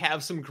maybe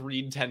have some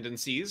greed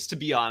tendencies, to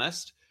be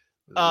honest.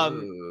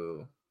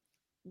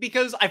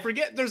 Because I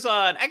forget, there's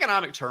an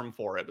economic term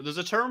for it. There's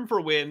a term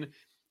for when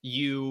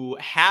you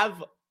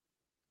have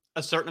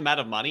a certain amount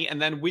of money, and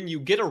then when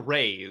you get a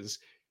raise,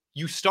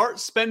 you start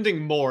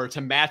spending more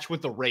to match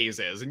what the raise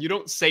is, and you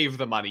don't save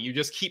the money. You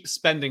just keep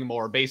spending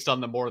more based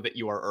on the more that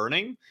you are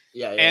earning.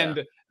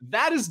 And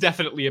that is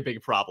definitely a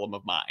big problem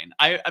of mine.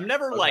 I'm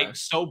never like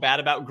so bad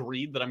about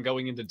greed that I'm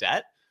going into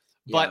debt,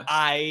 but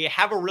I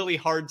have a really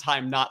hard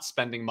time not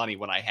spending money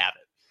when I have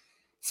it.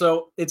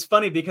 So it's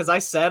funny because I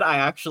said I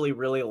actually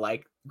really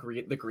like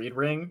the greed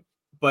ring,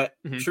 but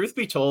truth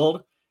be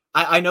told,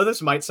 I know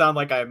this might sound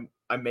like I'm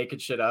making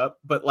shit up,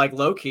 but like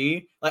low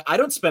key, like I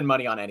don't spend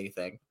money on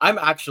anything. I'm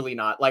actually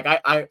not like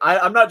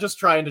I'm not just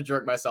trying to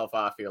jerk myself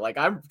off here. Like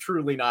I'm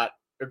truly not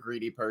a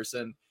greedy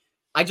person.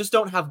 I just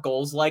don't have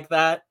goals like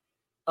that.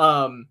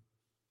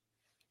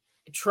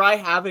 Try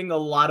having a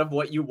lot of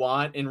what you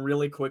want, and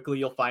really quickly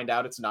you'll find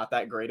out it's not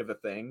that great of a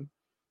thing.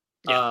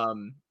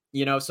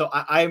 So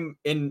I'm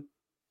in.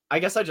 I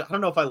guess I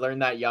don't know if I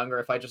learned that young or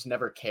if I just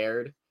never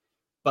cared,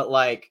 but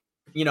like,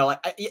 you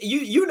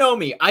know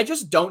me, I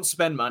just don't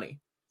spend money.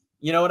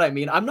 You know what I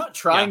mean? I'm not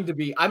trying to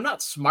be, I'm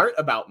not smart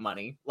about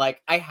money.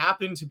 Like I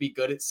happen to be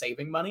good at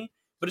saving money,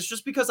 but it's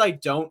just because I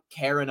don't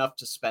care enough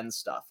to spend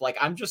stuff. Like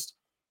I'm just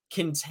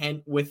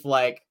content with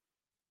like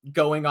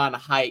going on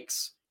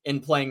hikes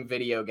and playing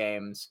video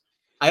games.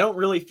 I don't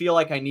really feel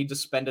like I need to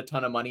spend a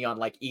ton of money on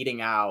like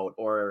eating out,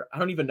 or I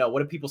don't even know,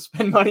 what do people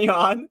spend money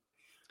on?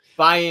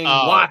 Buying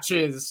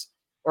watches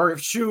or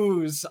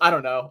shoes. I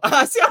don't know.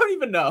 See, I don't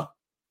even know.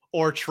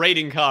 Or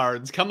trading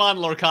cards. Come on,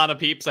 Lorcana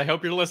peeps. I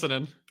hope you're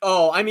listening.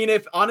 Oh, I mean,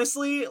 if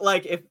honestly,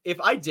 like if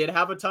I did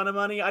have a ton of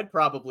money, I'd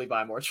probably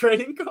buy more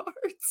trading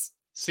cards.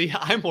 See,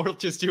 I more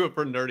just do it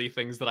for nerdy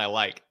things that I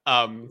like.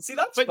 See,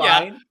 that's but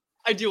fine. Yeah,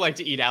 I do like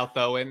to eat out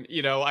though, and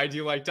I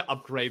do like to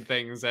upgrade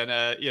things, and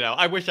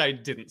I wish I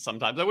didn't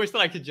sometimes. I wish that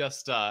I could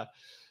just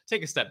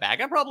take a step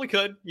back. I probably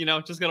could,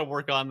 just gotta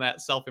work on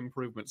that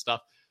self-improvement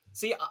stuff.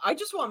 See, I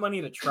just want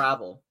money to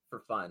travel for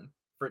fun,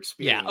 for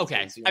experiences. Yeah,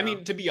 okay. I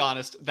mean, to be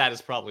honest, that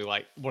is probably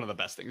like one of the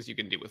best things you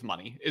can do with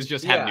money is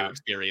just have new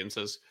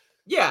experiences.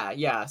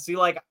 Yeah. See,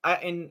 like,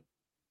 and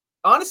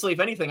honestly, if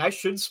anything, I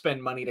should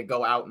spend money to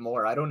go out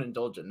more. I don't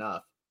indulge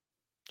enough.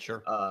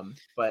 Sure.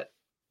 But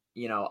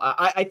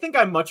I think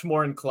I'm much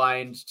more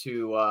inclined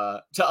to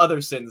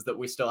other sins that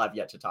we still have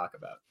yet to talk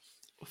about.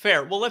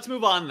 Fair. Well, let's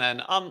move on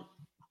then.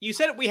 You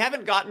said we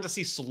haven't gotten to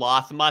see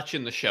Sloth much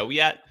in the show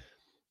yet.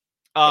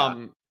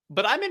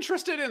 But I'm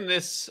interested in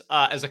this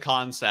as a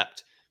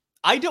concept.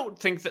 I don't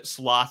think that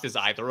sloth is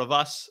either of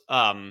us.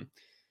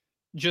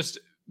 Just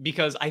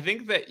because I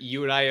think that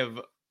you and I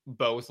have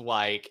both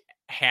like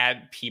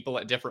had people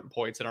at different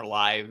points in our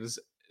lives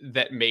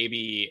that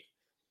maybe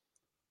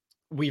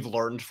we've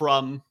learned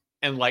from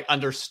and like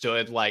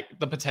understood like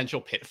the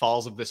potential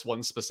pitfalls of this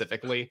one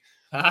specifically.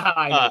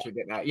 I know Uh, what you're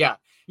getting at. Yeah.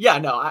 Yeah,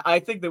 no, I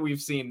think that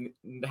we've seen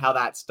how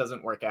that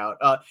doesn't work out.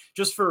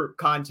 Just for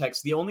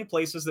context, the only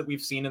places that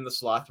we've seen in the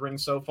sloth ring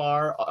so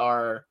far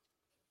are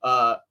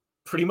uh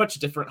pretty much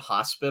different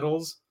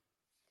hospitals.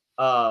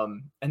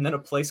 And then a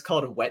place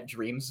called Wet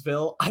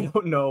Dreamsville. I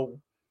don't know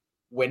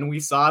when we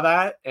saw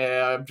that.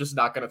 I'm just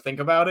not gonna think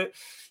about it.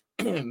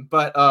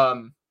 But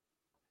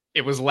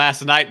it was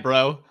last night,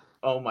 bro.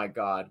 oh my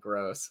god,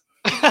 gross.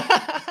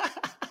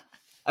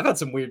 I've had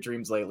some weird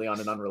dreams lately on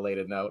an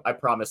unrelated note. I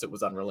promise it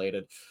was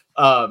unrelated.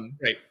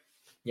 Great.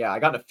 Yeah, I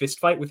got in a fist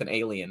fight with an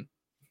alien.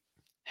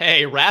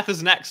 Hey, Wrath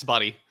is next,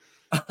 buddy.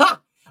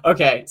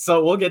 Okay,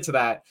 so we'll get to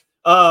that.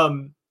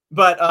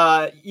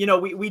 But you know,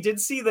 we did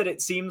see that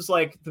it seems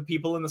like the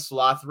people in the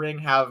sloth ring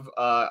have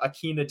a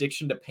keen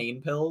addiction to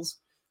pain pills.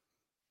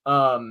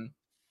 I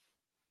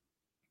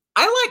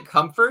like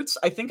comforts.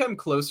 I think I'm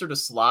closer to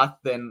sloth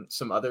than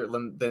some other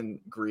than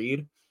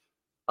greed.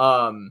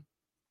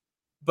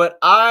 But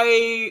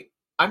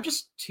I'm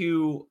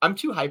too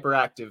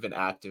hyperactive and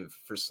active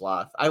for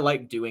sloth. I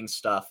like doing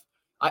stuff.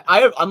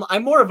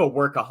 I'm more of a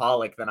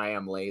workaholic than I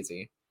am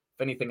lazy.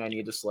 If anything, I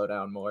need to slow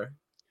down more.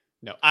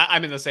 No,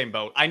 I'm in the same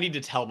boat. I need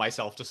to tell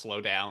myself to slow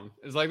down.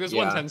 It's like this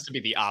one Yeah. tends to be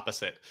the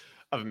opposite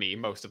of me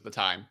most of the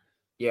time.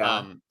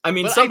 Yeah. I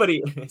mean,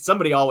 but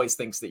somebody always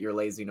thinks that you're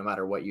lazy no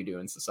matter what you do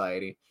in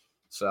society.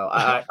 So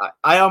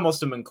I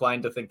almost am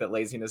inclined to think that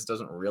laziness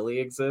doesn't really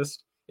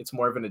exist. It's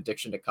more of an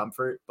addiction to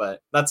comfort,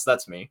 but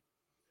that's me.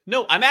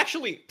 No, I'm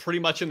actually pretty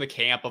much in the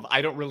camp of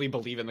I don't really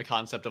believe in the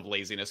concept of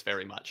laziness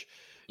very much.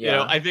 You know,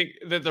 Yeah. I think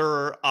that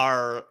there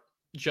are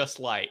just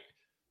like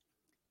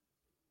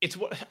it's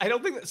what I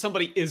don't think that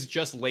somebody is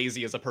just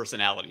lazy as a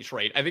personality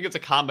trait. I think it's a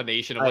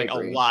combination of I like a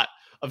agree. lot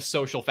of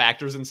social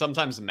factors and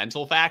sometimes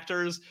mental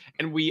factors,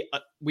 and we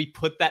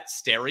put that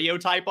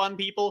stereotype on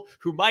people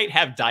who might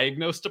have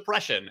diagnosed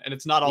depression, and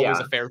it's not always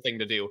Yeah. a fair thing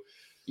to do.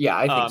 Yeah,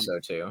 I think Um, so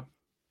too.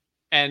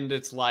 and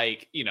it's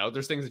like, you know,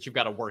 there's things that you've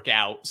got to work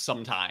out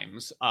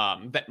sometimes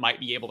that might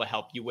be able to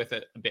help you with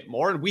it a bit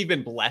more. And we've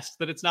been blessed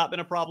that it's not been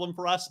a problem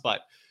for us,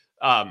 but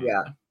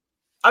Yeah.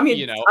 I mean,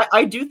 you know,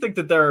 I do think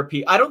that there are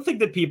people. I don't think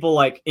that people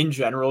like in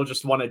general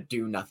just want to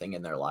do nothing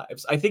in their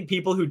lives. I think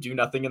people who do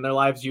nothing in their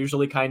lives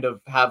usually kind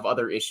of have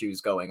other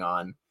issues going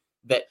on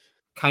that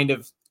kind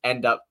of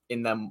end up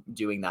in them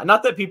doing that.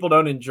 Not that people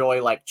don't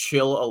enjoy like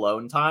chill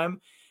alone time,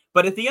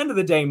 but at the end of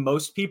the day,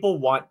 most people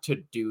want to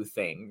do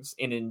things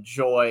and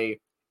enjoy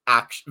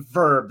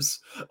verbs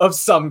of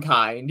some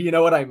kind. You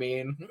know what I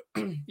mean?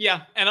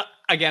 yeah. And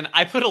again,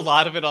 I put a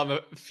lot of it on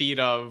the feet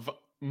of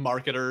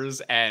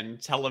marketers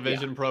and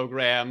television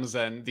programs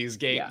and these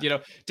games, Yeah. you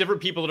know,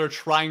 different people that are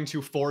trying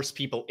to force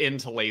people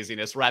into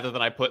laziness rather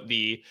than I put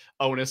the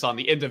onus on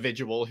the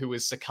individual who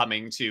is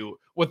succumbing to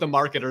what the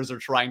marketers are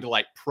trying to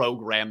like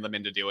program them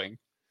into doing.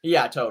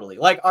 Yeah, totally.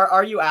 Like,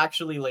 are you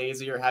actually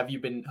lazy, or have you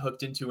been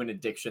hooked into an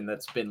addiction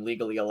that's been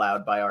legally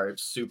allowed by our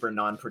super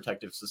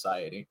non-protective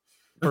society?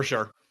 For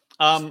sure.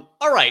 All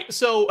right.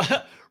 So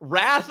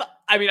Wrath,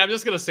 I mean, I'm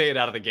just gonna say it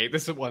out of the gate.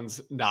 This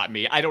one's not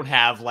me. I don't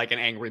have like an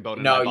angry bone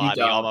in No, my you body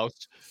don't.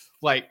 almost.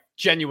 Like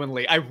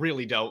genuinely, I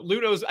really don't.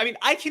 Ludo's, I mean,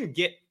 I can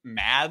get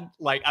mad.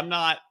 Like, I'm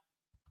not,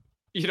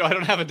 you know, I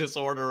don't have a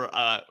disorder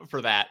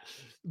for that.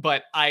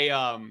 But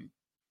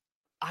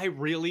I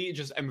really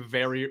just am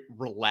very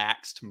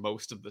relaxed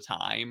most of the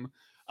time.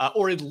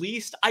 Or at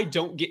least I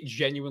don't get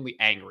genuinely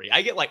angry.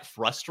 I get like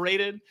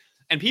frustrated.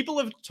 And people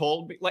have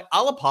told me, like,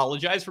 I'll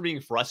apologize for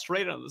being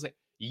frustrated. I was like,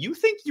 you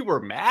think you were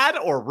mad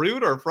or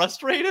rude or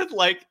frustrated?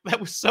 Like, that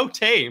was so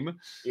tame.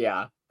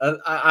 Yeah.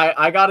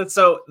 I got it.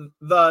 So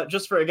the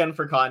just for again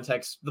for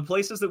context, the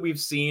places that we've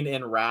seen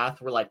in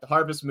Wrath were like the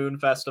Harvest Moon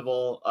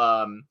Festival.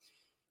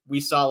 We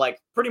saw like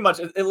pretty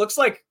much it looks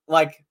like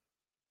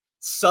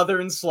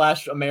Southern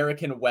 /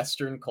 American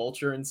Western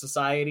culture and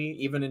society,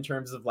 even in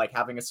terms of like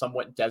having a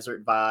somewhat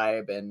desert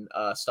vibe and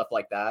stuff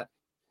like that.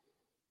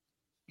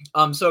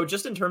 So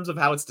just in terms of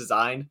how it's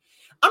designed,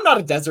 I'm not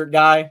a desert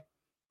guy.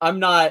 I'm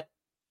not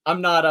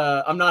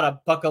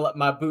a buckle up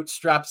my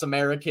bootstraps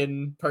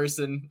American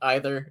person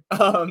either.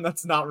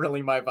 That's not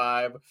really my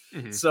vibe.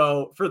 Mhm.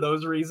 So for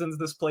those reasons,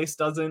 this place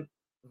doesn't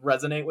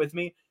resonate with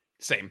me.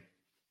 Same.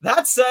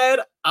 That said,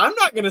 I'm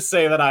not gonna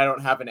say that I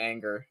don't have an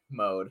anger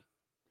mode.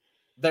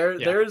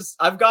 There's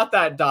I've got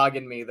that dog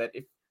in me that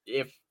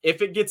if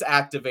it gets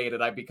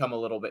activated, I become a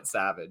little bit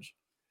savage.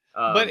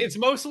 But it's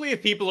mostly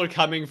if people are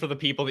coming for the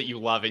people that you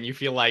love and you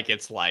feel like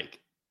it's like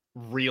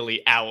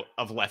really out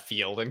of left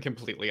field and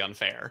completely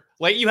unfair.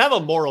 Like you have a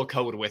moral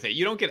code with it.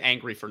 You don't get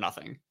angry for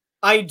nothing.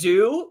 I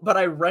do, but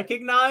I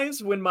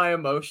recognize when my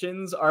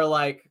emotions are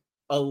like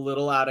a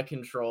little out of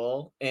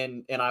control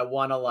and I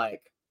want to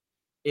like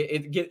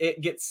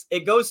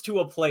it goes to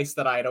a place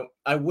that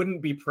I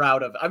wouldn't be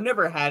proud of. I've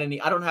never had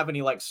any. I don't have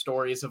any like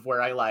stories of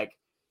where I like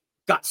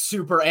got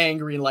super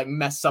angry and like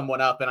messed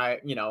someone up and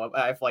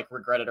I've like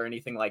regretted or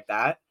anything like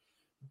that.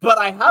 But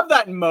I have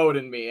that mode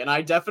in me, and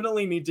I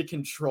definitely need to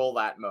control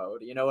that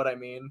mode. You know what I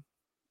mean?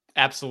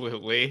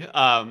 Absolutely.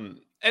 And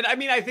I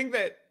mean, I think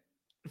that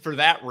for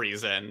that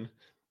reason,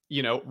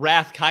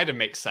 wrath kind of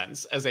makes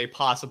sense as a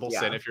possible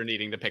sin if you're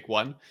needing to pick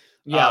one.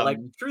 Yeah, like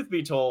truth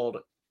be told,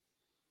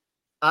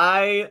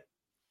 I'll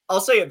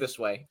say it this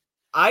way.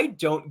 I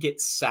don't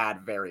get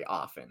sad very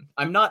often.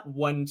 I'm not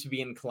one to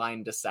be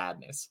inclined to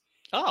sadness.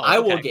 Oh,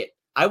 okay.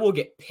 I will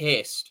get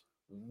pissed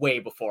way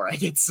before I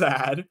get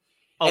sad.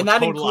 Oh, and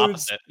that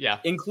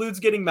includes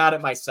getting mad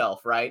at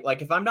myself, right?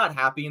 Like if I'm not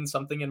happy in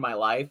something in my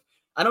life,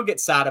 I don't get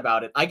sad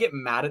about it. I get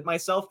mad at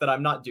myself that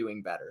I'm not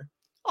doing better.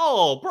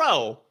 Oh,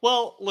 bro.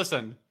 Well,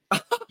 listen.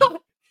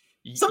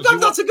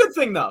 Sometimes that's a good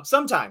thing, though.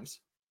 Sometimes.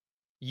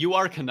 You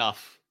are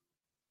Knuff.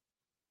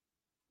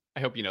 I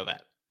hope you know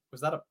that.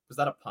 Was that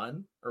a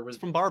pun? Or was it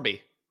from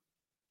Barbie?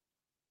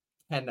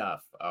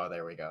 Enough. Oh,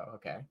 there we go.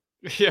 Okay.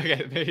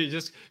 Okay. You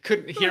just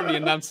couldn't hear me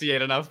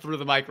enunciate enough through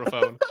the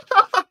microphone.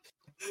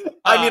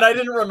 I mean, I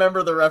didn't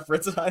remember the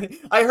reference. I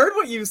heard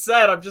what you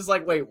said. I'm just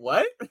like, wait,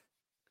 what?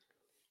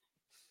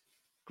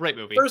 Great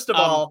movie. First of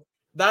all,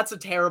 that's a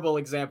terrible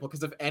example,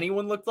 because if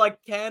anyone looked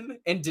like Ken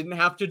and didn't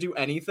have to do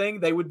anything,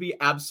 they would be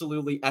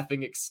absolutely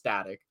effing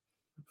ecstatic.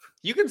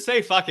 You can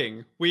say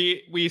fucking.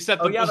 We set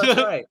the... Oh, yeah,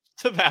 that's right.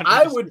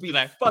 I would be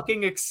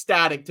fucking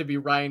ecstatic to be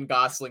Ryan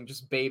Gosling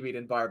just babied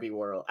in Barbie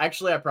world.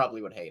 Actually, I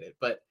probably would hate it,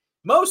 but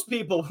most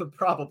people would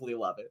probably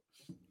love it.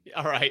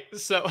 All right,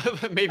 so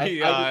maybe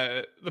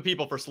the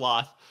people for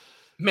Sloth.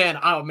 Man,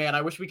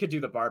 I wish we could do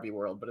the Barbie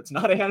world, but it's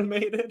not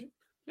animated.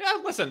 Yeah,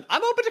 listen,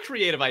 I'm open to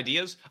creative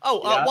ideas.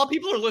 While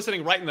people are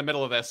listening right in the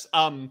middle of this,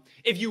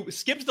 if you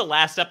skipped the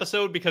last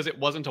episode because it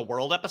wasn't a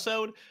world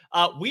episode,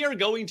 we are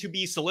going to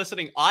be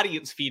soliciting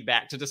audience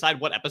feedback to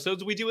decide what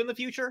episodes we do in the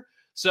future.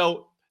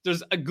 So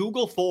there's a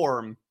Google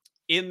form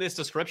in this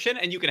description,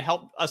 and you can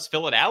help us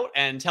fill it out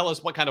and tell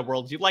us what kind of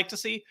worlds you'd like to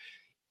see.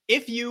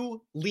 If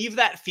you leave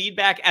that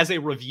feedback as a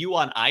review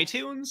on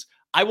iTunes,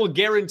 I will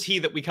guarantee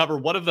that we cover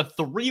one of the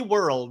 3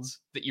 worlds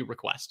that you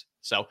request.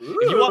 So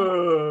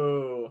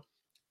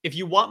if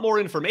you want more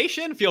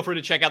information, feel free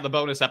to check out the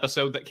bonus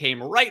episode that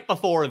came right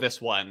before this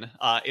one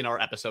in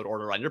our episode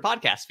order on your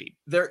podcast feed.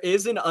 There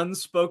is an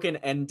unspoken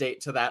end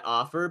date to that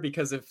offer,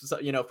 because if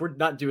we're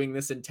not doing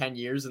this in 10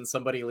 years and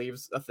somebody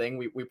leaves a thing,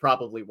 we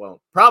probably won't.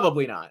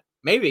 Probably not.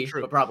 Maybe, True.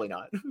 But probably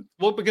not.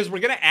 Well, because we're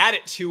going to add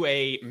it to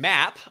a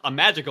map, a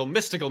magical,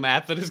 mystical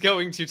map that is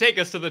going to take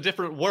us to the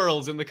different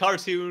worlds in the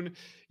cartoon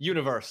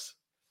universe.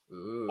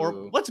 Ooh. Or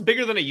what's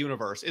bigger than a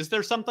universe? Is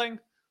there something?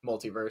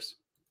 Multiverse.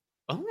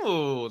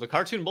 Oh, the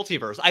cartoon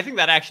multiverse. I think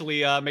that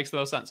actually makes the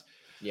most sense.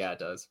 Yeah, it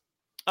does.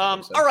 All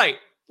right,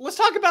 let's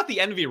talk about the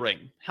Envy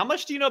Ring. How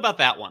much do you know about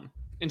that one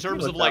in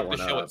terms of like the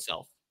show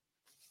itself?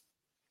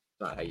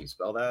 Not how you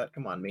spell that.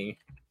 Come on, me.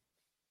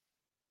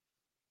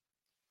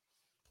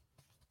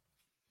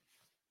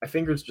 My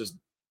fingers just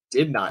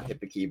did not hit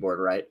the keyboard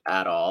right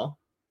at all.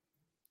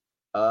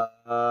 I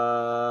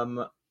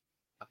don't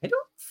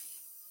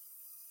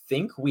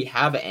think we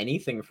have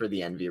anything for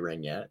the Envy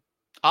Ring yet.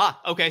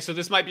 Okay, so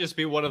this might just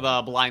be one of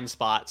the blind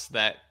spots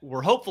that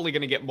we're hopefully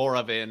going to get more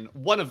of in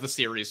one of the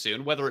series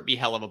soon, whether it be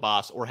Helluva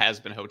Boss or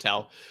Hazbin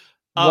Hotel.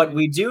 What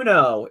we do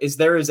know is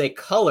there is a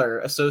color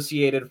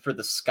associated for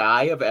the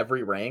sky of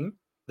every ring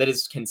that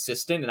is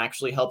consistent and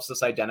actually helps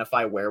us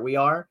identify where we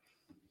are.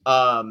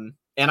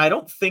 And I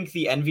don't think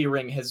the Envy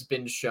Ring has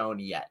been shown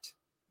yet.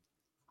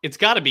 It's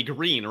got to be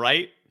green,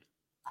 right?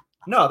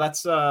 No,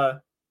 that's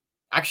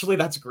actually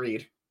that's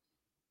greed.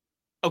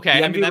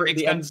 Okay, I mean that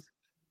makes sense.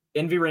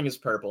 Envy Ring is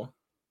purple.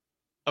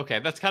 Okay,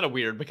 that's kind of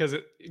weird because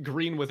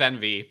green with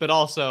envy, but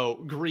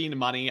also green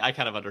money. I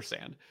kind of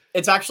understand.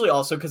 It's actually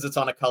also because it's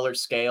on a color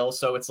scale,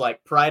 so it's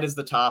like pride is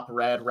the top,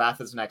 red,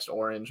 wrath is next,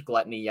 orange,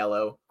 gluttony,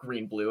 yellow,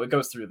 green, blue. It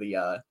goes through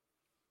the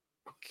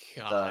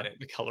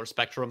the color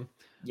spectrum.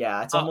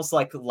 Yeah, it's almost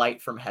like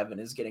light from heaven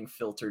is getting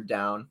filtered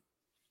down.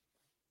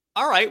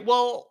 All right,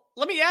 well,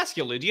 let me ask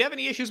you, Lou, do you have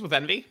any issues with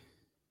envy?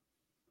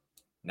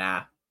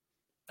 Nah.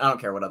 I don't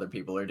care what other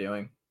people are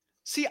doing.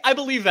 See, I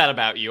believe that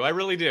about you. I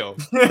really do.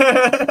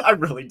 I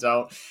really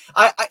don't.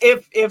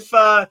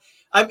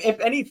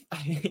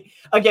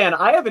 Again,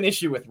 I have an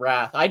issue with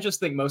wrath. I just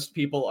think most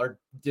people are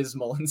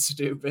dismal and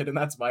stupid, and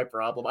that's my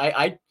problem.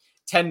 I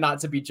tend not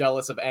to be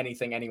jealous of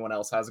anything anyone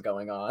else has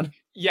going on.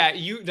 Yeah,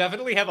 you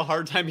definitely have a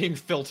hard time being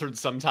filtered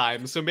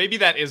sometimes, so maybe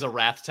that is a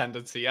wrath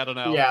tendency. I don't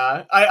know.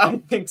 Yeah,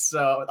 I think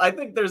so. I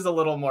think there's a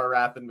little more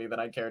wrath in me than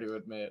I care to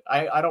admit.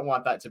 I don't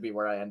want that to be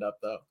where I end up,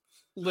 though.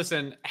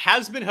 Listen,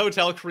 Hazbin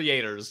Hotel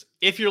creators,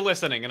 if you're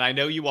listening, and I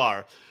know you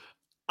are,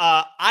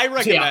 I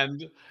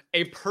recommend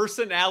a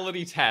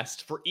personality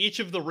test for each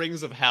of the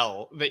rings of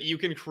hell that you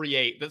can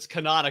create that's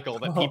canonical,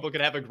 that people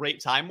could have a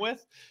great time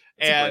with,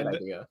 and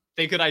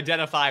they could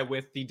identify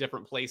with the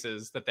different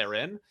places that they're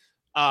in.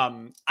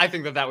 I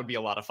think that would be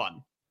a lot of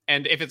fun.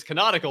 And if it's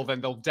canonical,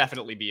 then they'll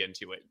definitely be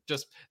into it.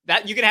 Just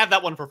that you can have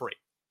that one for free.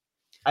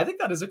 I think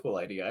that is a cool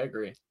idea. I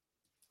agree.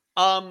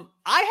 I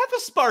have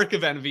a spark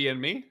of envy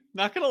in me,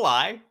 not gonna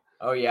lie.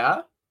 Oh yeah?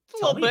 A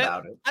Tell little me bit.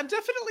 about it. I'm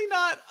definitely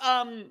not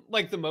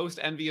like the most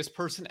envious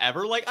person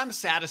ever. Like I'm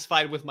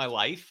satisfied with my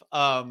life.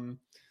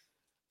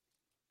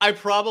 I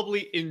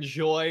probably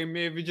enjoy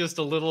maybe just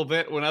a little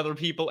bit when other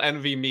people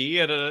envy me,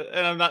 and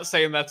I'm not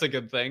saying that's a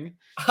good thing.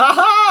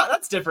 Haha!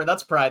 That's different.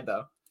 That's pride,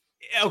 though.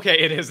 Okay,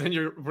 it is, and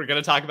we're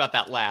gonna talk about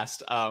that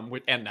last,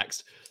 and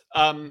next.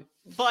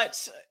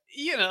 But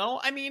you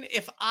know, I mean,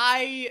 if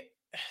I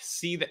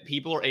see that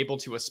people are able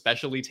to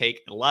especially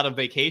take a lot of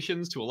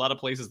vacations to a lot of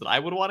places that I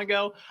would want to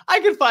go, I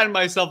could find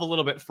myself a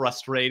little bit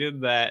frustrated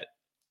that,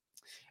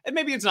 and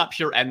maybe it's not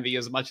pure envy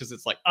as much as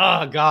it's like,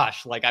 oh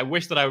gosh, like I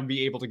wish that I would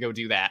be able to go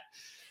do that.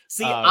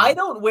 See, I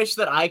don't wish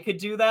that I could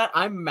do that.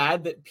 I'm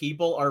mad that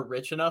people are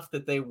rich enough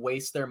that they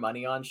waste their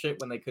money on shit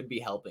when they could be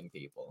helping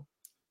people.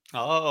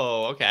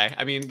 Oh, okay.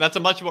 I mean, that's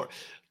a much more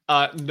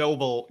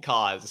noble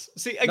cause.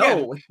 See, again,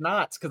 No, it's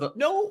not.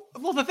 no.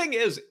 Well, the thing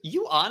is,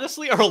 you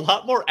honestly are a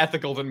lot more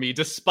ethical than me,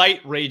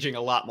 despite raging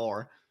a lot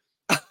more.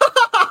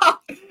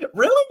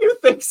 Really, you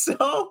think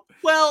so?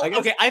 Well,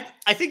 okay.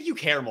 I think you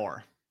care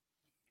more.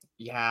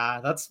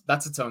 Yeah,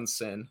 that's its own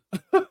sin.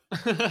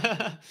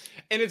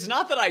 And it's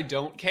not that I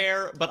don't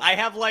care, but I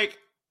have like,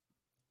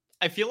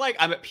 I feel like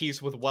I'm at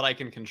peace with what I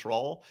can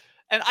control,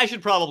 and I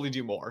should probably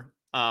do more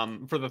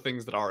for the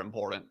things that are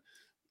important.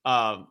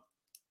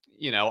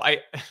 You know,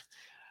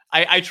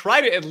 I try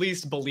to at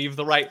least believe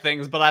the right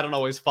things, but I don't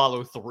always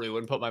follow through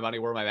and put my money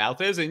where my mouth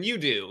is. And you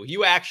do.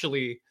 You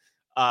actually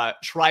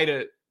try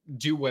to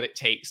do what it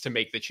takes to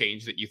make the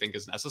change that you think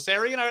is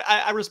necessary, and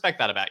I respect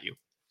that about you.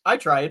 I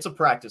try. It's a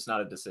practice,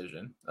 not a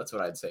decision. That's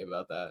what I'd say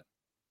about that.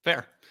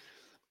 Fair.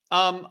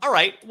 All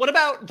right. What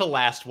about the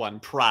last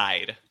one,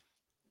 pride?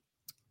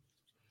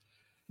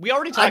 We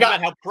already talked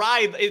about how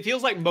pride, it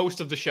feels like most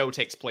of the show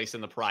takes place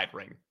in the pride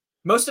ring.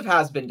 Most of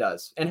Hazbin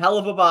does. And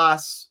Helluva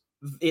Boss,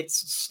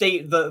 it's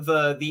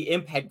the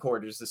imp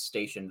headquarters is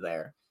stationed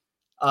there.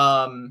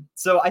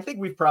 So I think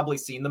we've probably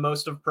seen the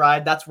most of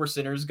pride. That's where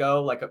sinners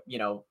go, like, you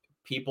know,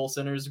 people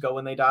sinners go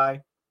when they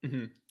die.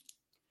 Mm-hmm.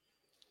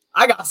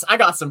 I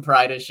got some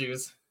pride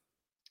issues.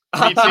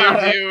 Me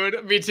too,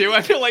 dude. Me too.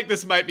 I feel like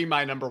this might be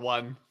my number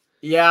one.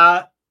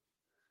 Yeah.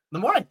 The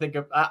more I think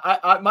of,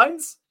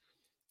 mine's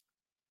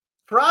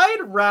pride,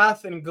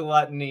 wrath, and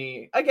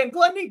gluttony. Again,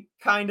 gluttony,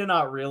 kind of,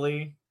 not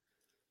really.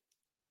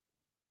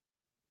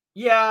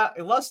 Yeah,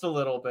 lust a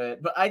little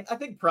bit, but I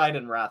think pride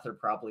and wrath are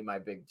probably my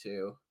big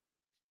two.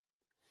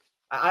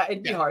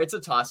 It'd be hard. It's a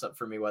toss-up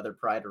for me whether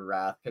pride or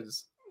wrath,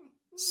 because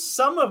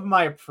some of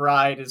my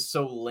pride is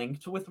so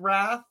linked with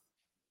wrath.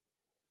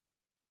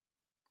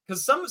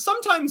 Because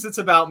sometimes it's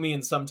about me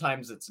and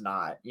sometimes it's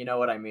not. You know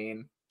what I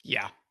mean?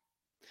 Yeah.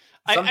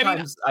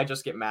 Sometimes I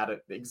just get mad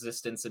at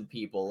existence and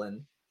people,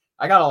 and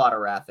I got a lot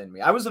of wrath in me.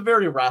 I was a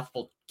very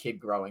wrathful kid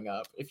growing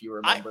up, if you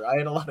remember. I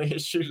had a lot of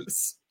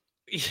issues.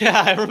 Yeah,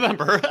 I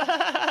remember.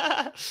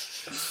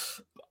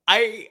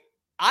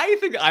 I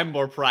think I'm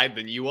more pride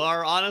than you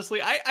are,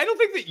 honestly. I don't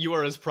think that you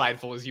are as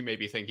prideful as you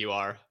maybe think you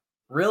are.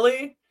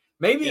 Really?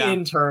 Maybe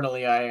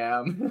internally I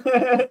am.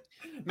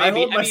 I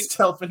hold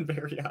myself in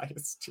very high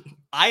esteem.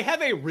 I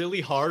have a really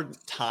hard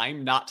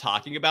time not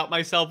talking about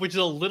myself, which is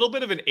a little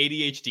bit of an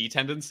ADHD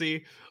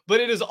tendency,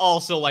 but it is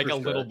also like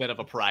little bit of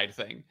a pride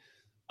thing.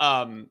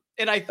 And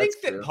I think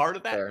that part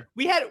of that,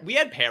 we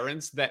had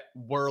parents that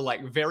were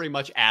like very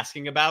much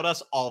asking about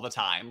us all the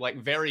time, like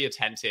very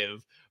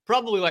attentive,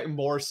 probably like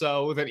more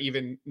so than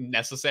even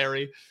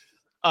necessary.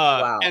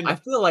 Wow. And I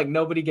feel like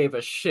nobody gave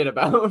a shit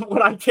about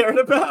what I cared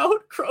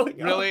about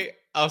growing up. Really?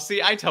 Oh,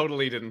 see, I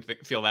totally didn't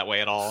feel that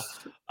way at all.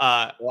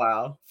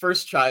 Wow.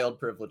 First child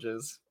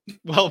privileges.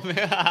 Well,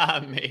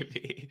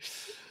 maybe.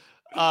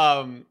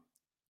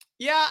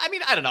 Yeah, I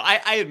mean, I don't know.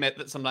 I admit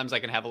that sometimes I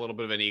can have a little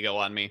bit of an ego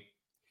on me.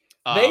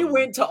 They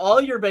went to all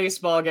your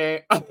baseball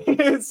games.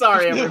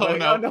 Sorry, everybody.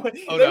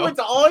 They went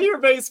to all your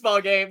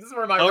baseball games. This is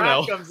where my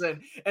rap comes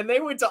in. And they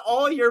went to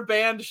all your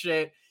band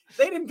shit.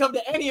 They didn't come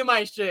to any of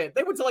my shit.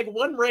 They went to like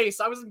one race.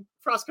 I was in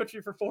cross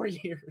country for 4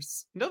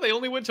 years. No, they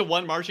only went to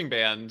one marching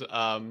band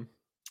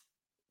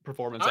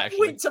performance,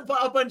 actually. I went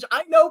to a bunch.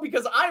 I know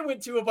because I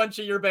went to a bunch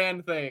of your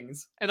band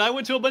things. And I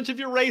went to a bunch of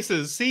your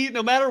races. See,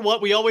 no matter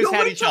what, we always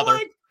had each other.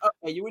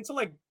 Okay, you went to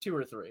like 2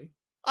 or 3.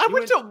 I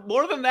went to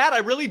more than that. I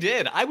really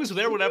did. I was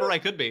there whenever I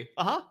could be.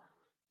 Uh-huh.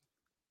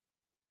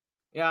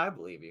 Yeah, I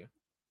believe you.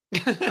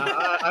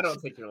 I don't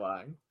think you're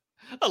lying.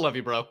 I love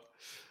you, bro.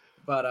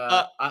 But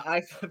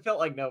I felt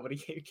like nobody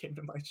came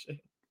to my shit.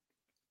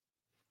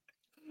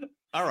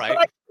 All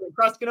right.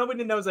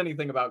 Nobody knows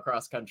anything about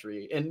cross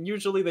country, and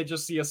usually they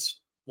just see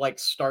us like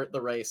start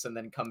the race and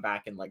then come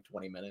back in like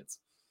 20 minutes.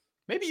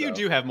 Maybe you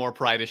do have more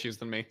pride issues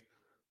than me.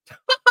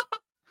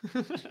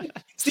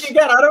 See,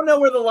 again, I don't know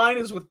where the line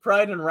is with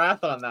pride and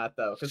wrath on that,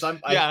 though, because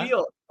I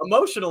feel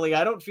emotionally,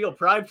 I don't feel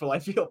prideful. I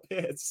feel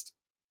pissed.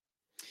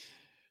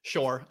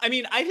 Sure. I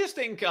mean, I just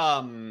think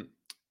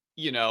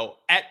you know,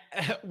 at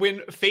when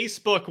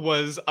Facebook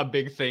was a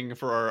big thing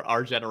for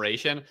our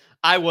generation,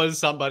 I was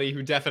somebody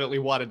who definitely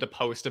wanted to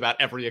post about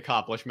every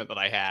accomplishment that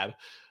I had.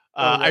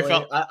 Oh, I really?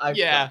 felt, I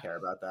yeah, don't care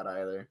about that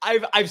either.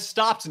 I've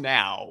stopped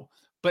now,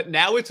 but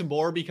now it's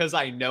more because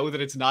I know that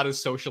it's not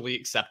as socially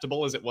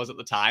acceptable as it was at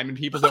the time, and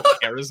people don't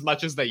care as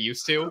much as they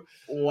used to.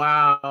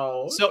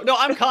 Wow. So no,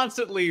 I'm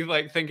constantly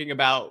like thinking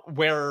about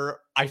where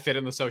I fit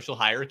in the social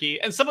hierarchy,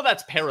 and some of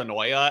that's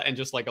paranoia and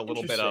just like a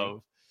little bit Interesting.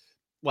 of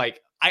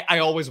like I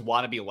always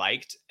want to be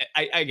liked.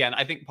 Again,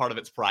 I think part of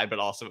it's pride, but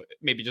also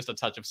maybe just a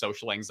touch of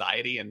social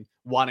anxiety and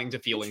wanting to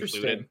feel included.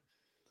 Interesting.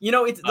 You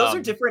know, it's those are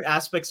Um, different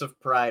aspects of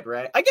pride,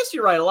 right? I guess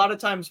you're right. A lot of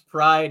times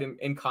pride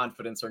and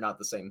confidence are not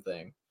the same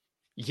thing.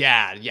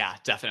 yeah, yeah,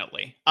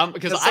 definitely. Because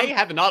Because I some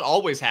have not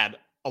always had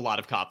a lot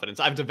of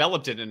confidence. I've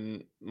developed it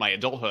in my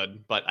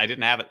adulthood, but I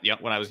didn't have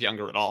it when I was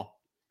younger at all.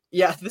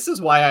 Yeah, this is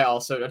why I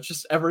also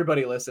just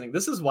everybody listening.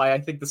 This is why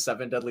I think the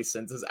seven deadly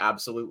sins is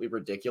absolutely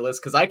ridiculous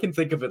because I can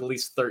think of at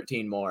least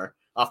 13 more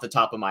off the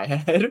top of my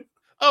head.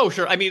 Oh,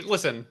 sure. I mean,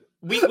 listen,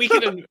 we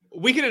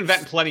can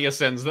invent plenty of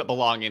sins that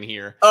belong in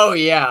here. Oh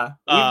yeah,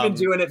 we've been Um,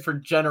 doing it for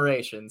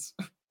generations.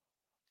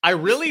 I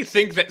really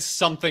think that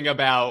something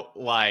about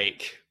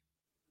like,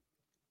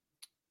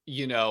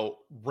 you know,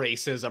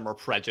 racism or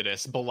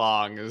prejudice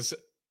belongs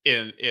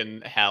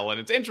in hell, and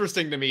it's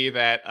interesting to me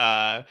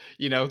that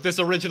you know, this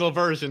original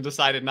version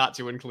decided not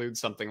to include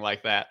something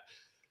like that.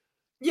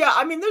 Yeah,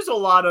 I mean there's a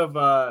lot of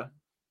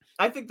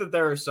I think that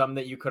there are some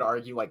that you could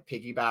argue like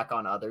piggyback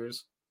on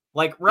others.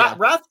 Like Yeah.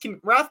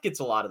 Wrath gets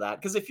a lot of that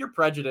because if you're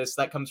prejudiced,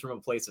 that comes from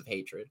a place of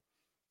hatred.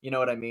 You know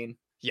what I mean?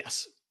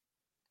 Yes.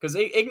 Because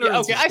Yeah,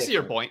 ignorance okay, is I see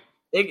your different. point.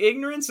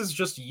 Ignorance is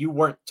just you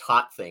weren't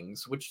taught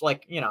things, which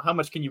like you know how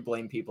much can you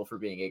blame people for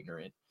being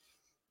ignorant?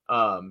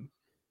 Um,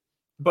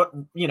 but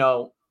you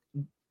know,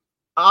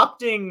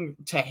 opting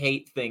to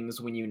hate things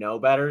when you know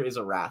better is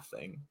a Wrath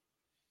thing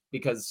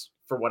because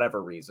for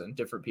whatever reason,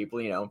 different people,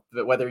 you know,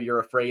 whether you're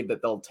afraid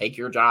that they'll take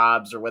your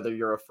jobs or whether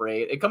you're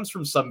afraid, it comes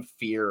from some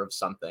fear of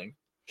something,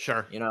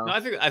 Sure. you No, know.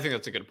 I think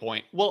that's a good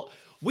point. Well,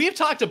 we have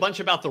talked a bunch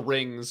about the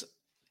rings.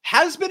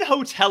 Hazbin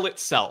Hotel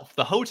itself,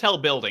 the hotel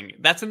building,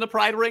 that's in the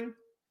Pride Ring.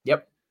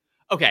 Yep.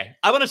 Okay,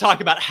 I want to talk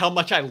about how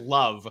much I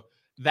love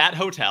that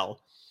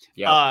hotel,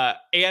 Yep.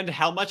 and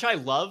how much I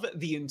love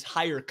the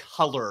entire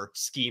color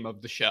scheme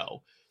of the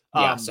show.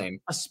 Yeah. Same.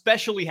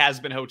 Especially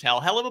Hazbin Hotel.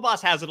 Helluva Boss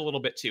has it a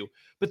little bit too,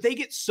 but they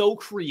get so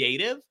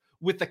creative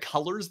with the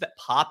colors that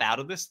pop out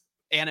of this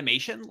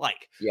animation.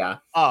 Like, Yeah.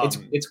 um,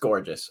 It's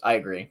gorgeous. I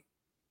agree.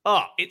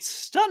 oh, it's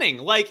stunning.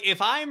 Like,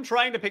 if I'm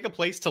trying to pick a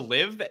place to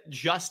live that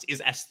just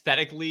is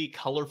aesthetically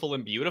colorful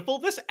and beautiful,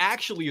 this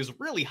actually is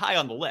really high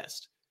on the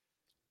list.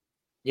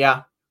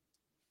 Yeah.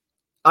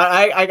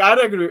 I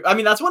gotta agree. I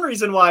mean, that's one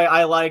reason why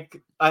I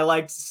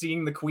liked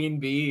seeing the Queen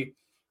Bee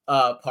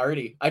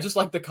party. I just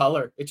like the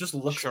color. It just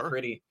looks Sure.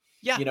 pretty.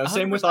 Yeah, You know,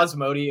 same with 100%.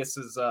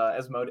 Osmodius's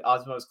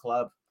Osmo's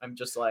Club. I'm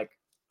just like,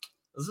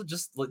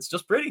 it's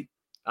just pretty.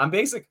 I'm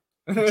basic.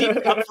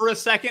 Deep cut for a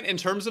second, in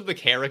terms of the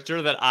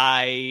character that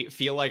I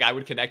feel like I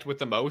would connect with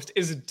the most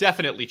is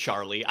definitely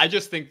Charlie. I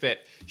just think that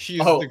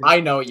she's Oh, I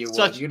know you would.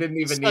 such You didn't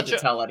even need such to a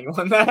tell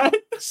anyone that.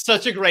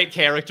 such a great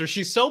character.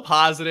 She's so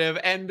positive,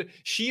 and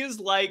she is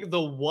like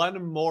the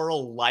one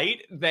moral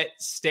light that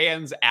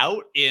stands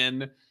out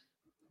in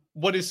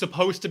what is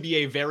supposed to be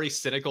a very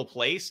cynical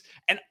place.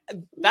 And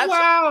that's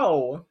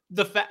Wow.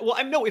 the fact. Well,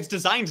 I know it's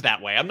designed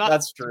that way. I'm not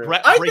That's true.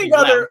 breaking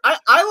ground.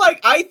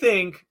 I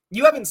think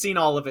you haven't seen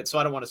all of it, so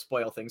I don't want to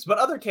spoil things, but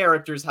other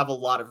characters have a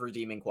lot of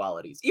redeeming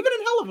qualities. Even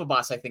in Hell of a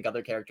Boss, I think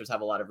other characters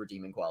have a lot of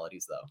redeeming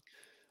qualities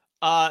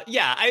though.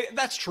 Yeah,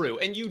 that's true.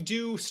 And you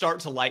do start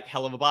to like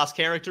Hell of a Boss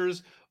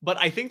characters, but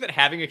I think that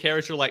having a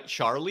character like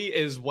Charlie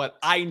is what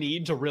I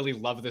need to really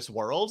love this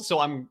world. So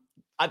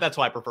that's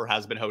why I prefer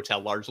Hazbin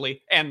Hotel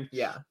largely. And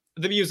Yeah.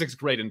 the music's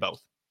great in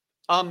both.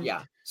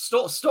 Yeah.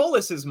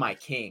 Stolas is my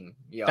king,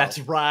 yo. That's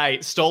right.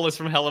 Stolas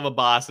from Hell of a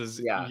Boss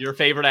is your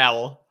favorite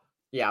owl.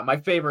 Yeah, my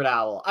favorite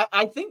owl.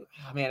 I think,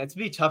 oh, man, it's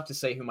be tough to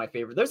say who my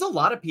favorite. There's a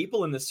lot of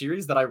people in the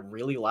series that I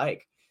really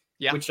like.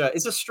 Yeah. Which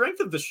is a strength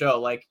of the show.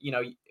 Like, you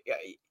know,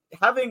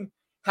 having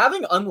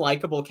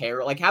unlikable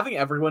care, like having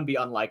everyone be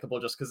unlikable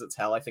just because it's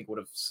Hell, I think would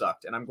have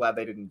sucked. And I'm glad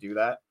they didn't do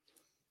that.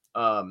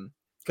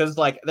 Because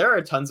like there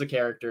are tons of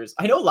characters.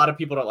 I know a lot of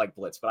people don't like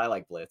Blitz, but I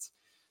like Blitz.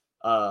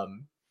 I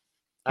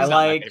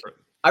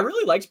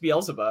really liked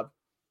Beelzebub.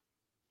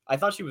 I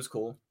thought she was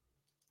cool.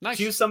 Nice.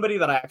 She was somebody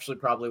that I actually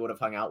probably would have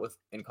hung out with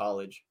in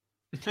college.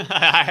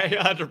 I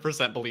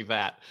 100% believe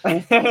that.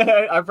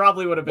 I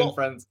probably would have been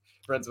friends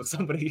with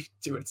somebody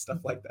doing stuff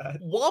like that.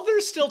 While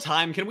there's still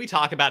time, can we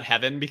talk about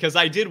Heaven? Because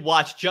I did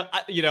watch,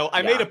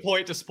 I made a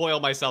point to spoil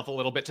myself a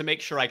little bit to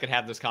make sure I could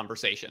have this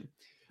conversation.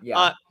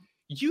 Yeah.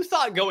 You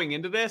thought going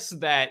into this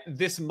that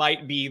this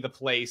might be the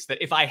place that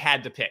if I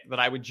had to pick that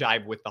I would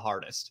jive with the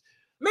hardest.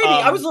 Maybe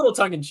I was a little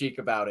tongue-in-cheek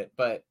about it,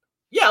 but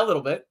yeah, a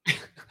little bit.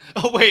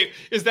 Oh, wait,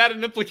 is that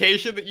an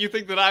implication that you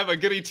think that I'm a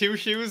goody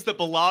two-shoes that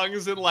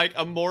belongs in like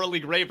a morally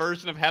gray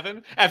version of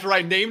Heaven after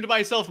I named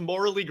myself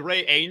Morally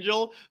Gray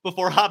Angel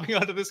before hopping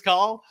onto this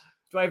call?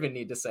 Do I even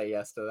need to say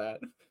yes to that?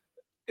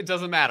 It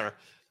doesn't matter.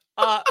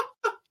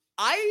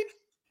 I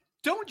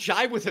don't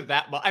jive with it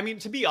that much. I mean,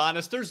 to be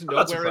honest, there's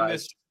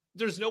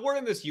nowhere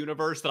in this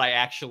universe that I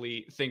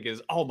actually think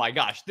is, oh my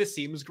gosh, this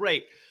seems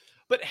great.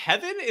 But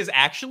heaven is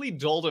actually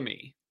dull to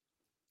me.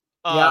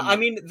 Yeah, I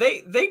mean,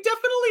 they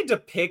definitely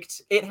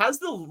depict, it has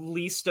the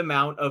least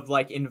amount of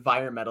like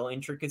environmental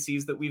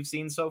intricacies that we've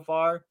seen so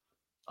far.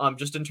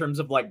 Just in terms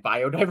of like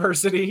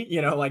biodiversity,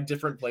 you know, like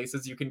different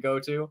places you can go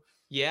to.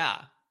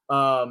 Yeah.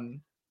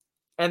 And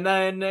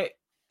then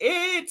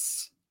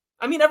it's,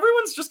 I mean,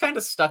 everyone's just kind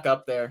of stuck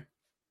up there.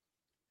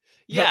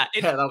 Yeah.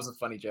 Yeah, that was a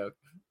funny joke.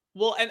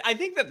 Well, and I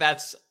think that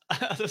that's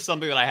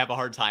something that I have a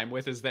hard time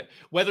with, is that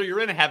whether you're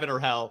in heaven or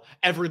hell,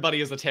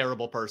 everybody is a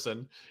terrible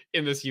person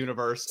in this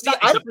universe. See,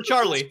 Except for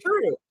Charlie.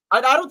 True.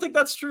 I don't think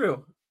that's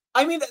true.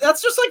 I mean,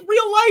 that's just like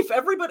real life.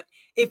 Everybody,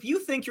 if you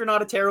think you're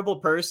not a terrible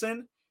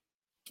person,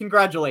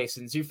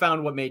 congratulations, you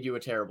found what made you a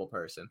terrible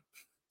person.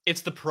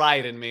 It's the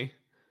pride in me.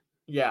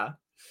 Yeah.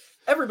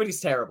 Everybody's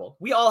terrible.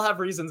 We all have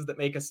reasons that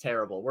make us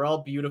terrible. We're all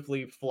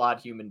beautifully flawed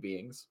human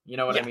beings. You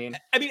know what I mean?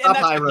 I mean, Stop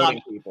and that's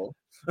high-roading people.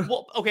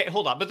 Well, okay,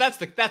 hold on. But that's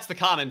the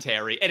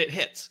commentary, and it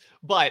hits.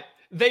 But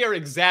they are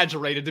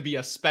exaggerated to be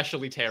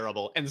especially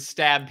terrible and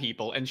stab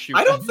people and shoot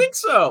I don't them. think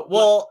so.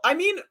 Well, I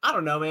mean, I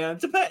don't know, man.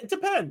 It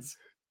depends.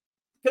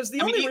 Because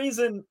the only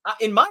reason,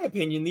 in my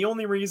opinion, the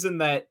only reason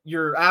that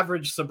your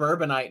average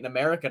suburbanite in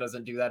America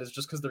doesn't do that is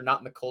just because they're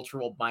not in the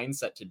cultural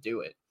mindset to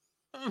do it.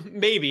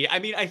 Maybe. I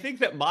mean, I think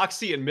that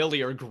Moxie and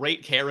Millie are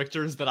great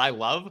characters that I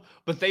love,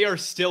 but they are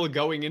still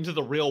going into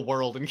the real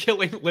world and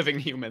killing living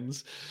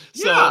humans.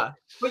 So, yeah,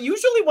 but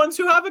usually ones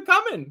who have it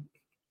coming.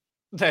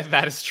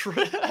 That is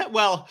true.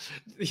 Well,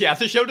 yeah,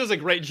 the show does a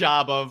great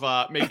job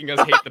of making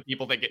us hate the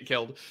people that get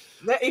killed.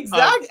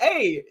 Exactly.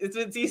 Hey, it's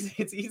easy.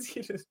 It's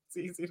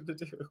easy to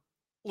do.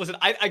 Listen,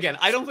 I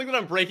don't think that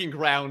I'm breaking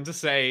ground to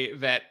say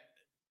that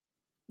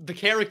the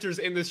characters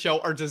in this show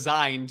are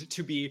designed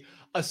to be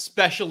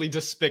especially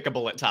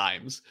despicable at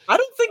times. I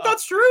don't think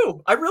that's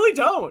true. I really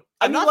don't.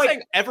 I'm not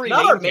saying every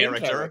main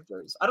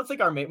characters. I don't think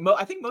our main.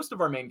 I think most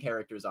of our main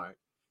characters aren't.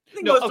 I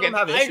think no, most okay, of them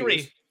have issues. I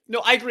agree.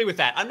 No, I agree with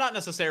that. I'm not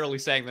necessarily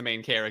saying the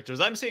main characters.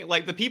 I'm saying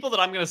like the people that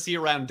I'm going to see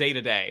around day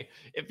to day.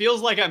 It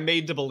feels like I'm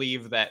made to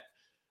believe that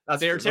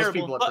they're terrible. Most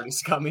people are pretty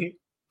scummy.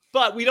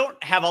 But we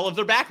don't have all of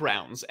their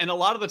backgrounds. And a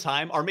lot of the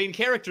time, our main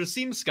characters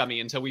seem scummy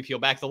until we peel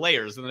back the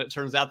layers. And then it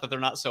turns out that they're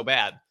not so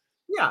bad.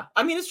 Yeah.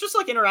 I mean, it's just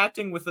like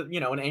interacting with,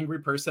 an angry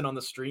person on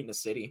the street in a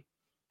city.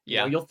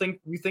 Yeah. You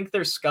think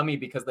they're scummy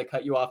because they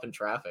cut you off in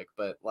traffic.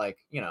 But like,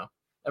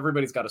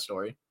 everybody's got a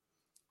story.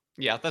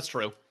 Yeah, that's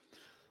true.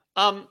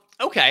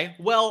 Okay.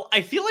 Well,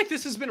 I feel like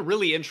this has been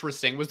really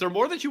interesting. Was there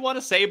more that you want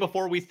to say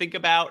before we think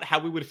about how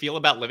we would feel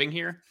about living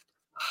here?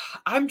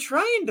 I'm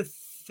trying to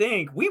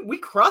think. We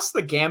crossed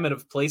the gamut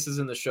of places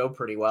in the show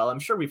pretty well. I'm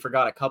sure we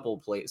forgot a couple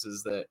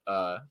places that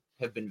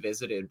have been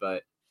visited,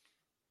 but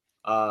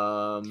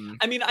I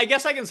mean, I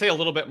guess I can say a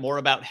little bit more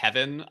about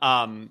heaven.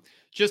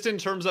 Just in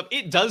terms of,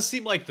 it does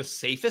seem like the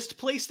safest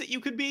place that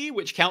you could be,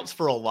 which counts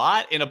for a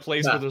lot in a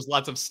place where there's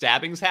lots of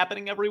stabbings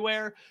happening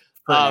everywhere.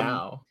 For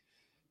now.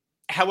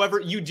 However,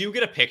 you do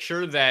get a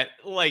picture that,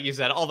 like you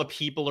said, all the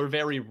people are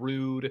very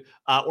rude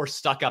or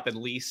stuck up at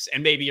least,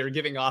 and maybe are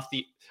giving off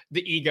the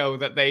ego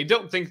that they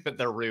don't think that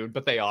they're rude,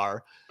 but they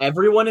are.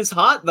 Everyone is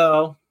hot,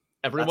 though.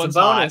 Everyone's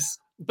hot.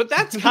 But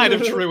that's kind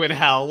of true in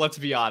hell, let's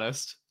be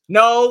honest.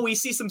 No, we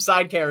see some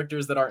side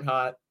characters that aren't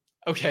hot.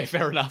 Okay,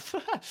 fair enough.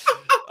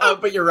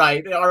 But you're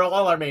right.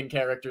 All our main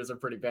characters are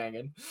pretty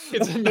banging.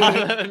 It's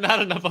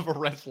not enough of a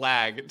red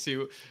flag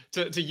to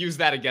use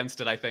that against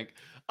it, I think.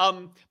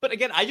 But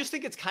again, I just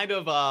think it's kind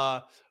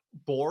of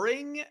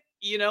boring.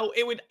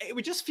 It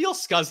would just feel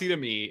scuzzy to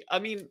me. I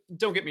mean,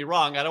 don't get me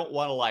wrong. I don't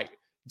want to like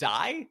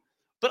die,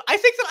 but I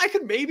think that I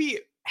could maybe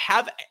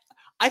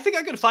I think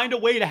I could find a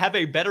way to have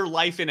a better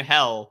life in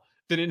hell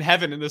than in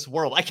heaven in this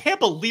world. I can't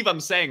believe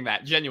I'm saying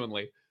that,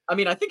 genuinely. I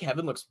mean, I think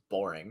heaven looks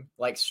boring,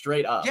 like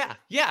straight up.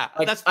 Yeah.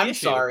 Like, that's the I'm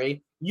issue.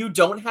 sorry. You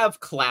don't have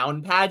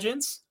clown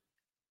pageants?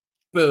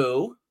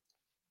 Boo.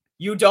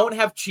 You don't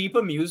have cheap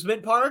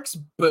amusement parks?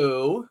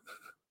 Boo.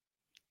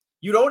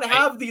 You don't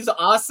have these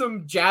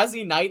awesome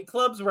jazzy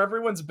nightclubs where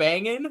everyone's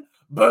banging?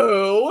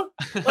 Boo.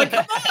 Like,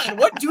 come on,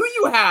 what do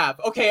you have?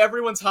 Okay,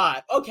 everyone's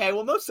hot. Okay,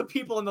 well, most of the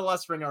people in the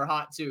Lust Ring are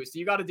hot too, so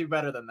you got to do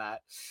better than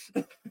that.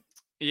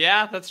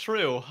 Yeah, that's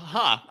true.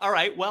 Huh. All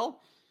right,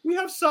 well. We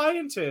have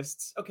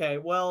scientists. Okay,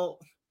 well,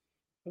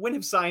 when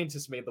have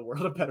scientists made the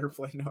world a better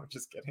place? No, I'm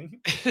just kidding.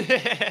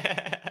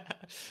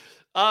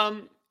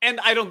 And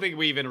I don't think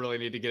we even really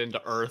need to get into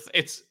Earth.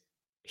 It's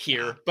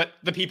here, but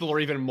the people are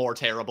even more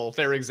terrible.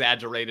 They're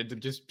exaggerated to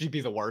just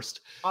be the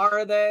worst.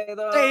 Are they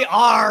though? They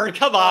are.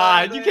 Come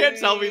on. You can't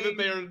tell me that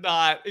they are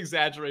not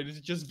exaggerated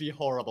to just be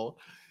horrible.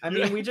 I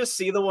mean, we just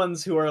see the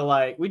ones who are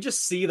like, we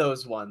just see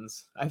those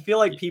ones. I feel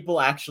like people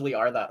actually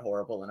are that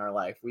horrible in our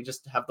life. We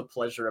just have the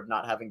pleasure of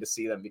not having to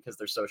see them because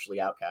they're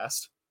socially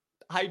outcast.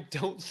 I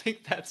don't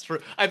think that's true.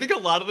 I think a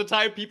lot of the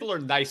time people are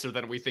nicer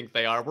than we think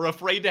they are. We're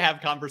afraid to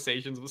have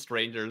conversations with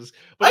strangers,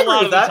 but a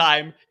lot of the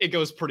time it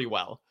goes pretty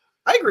well.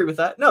 I agree with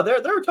that. No, there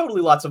are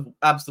totally lots of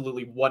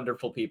absolutely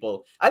wonderful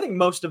people. I think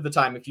most of the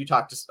time, if you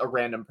talk to a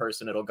random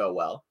person, it'll go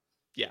well.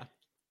 Yeah.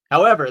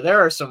 However, there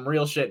are some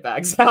real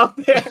shitbags out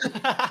there.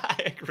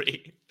 I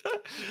agree.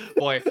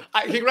 Boy,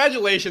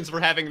 congratulations for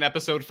having an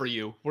episode for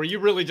you where you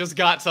really just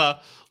got to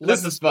let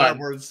This the is swear fun.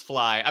 words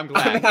fly. I'm I'm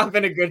glad.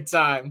 having a good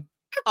time.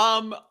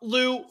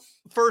 Lou,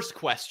 first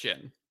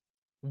question.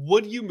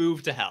 Would you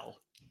move to hell?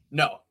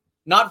 No,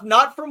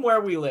 not from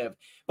where we live.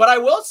 But I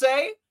will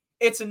say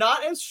it's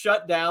not as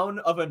shut down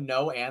of a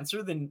no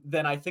answer than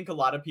I think a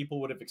lot of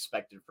people would have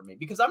expected from me,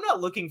 because I'm not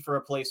looking for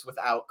a place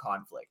without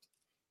conflict.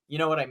 You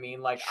know what I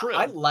mean? Like, True.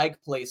 I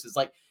like places.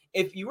 Like,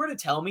 if you were to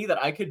tell me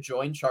that I could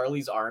join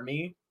Charlie's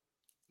army,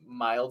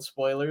 mild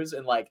spoilers,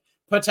 and like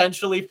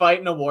potentially fight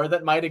in a war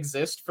that might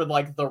exist for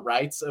like the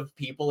rights of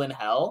people in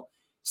hell,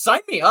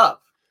 sign me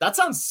up. That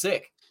sounds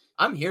sick.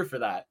 I'm here for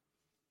that.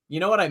 You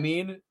know what I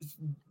mean?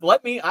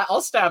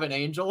 I'll stab an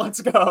angel.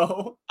 Let's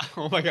go.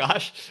 Oh my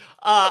gosh.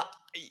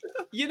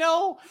 You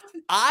know,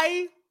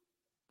 I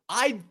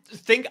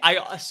think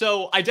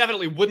I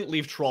definitely wouldn't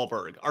leave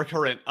Trollberg, our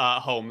current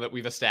home that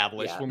we've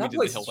established when we did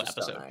the Hilda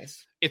episode. So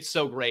nice. It's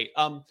so great.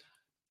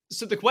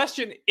 So the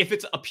question, if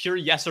it's a pure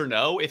yes or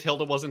no, if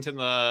Hilda wasn't in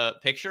the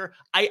picture,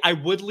 I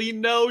would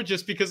lean no,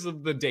 just because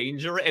of the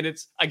danger. And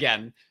it's,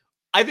 again,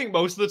 I think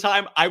most of the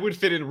time I would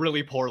fit in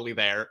really poorly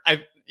there.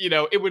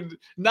 It would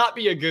not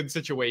be a good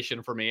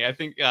situation for me. I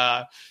think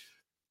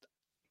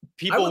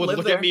people would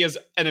look at me as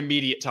an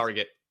immediate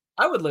target.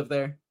 I would live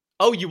there.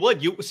 Oh, you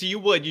would? You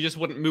just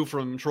wouldn't move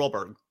from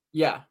Trollberg.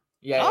 Yeah.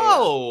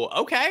 Oh,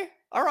 okay.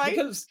 All right.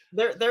 Because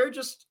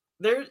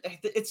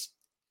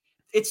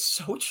it's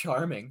so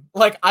charming.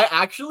 Like, I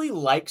actually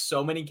like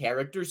so many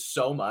characters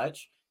so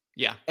much.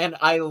 Yeah. And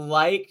I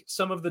like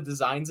some of the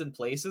designs and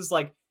places.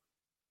 Like,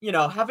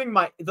 having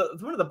one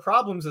of the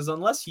problems is,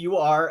 unless you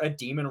are a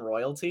demon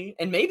royalty,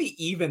 and maybe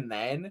even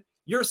then,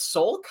 your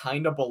soul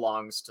kind of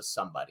belongs to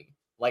somebody.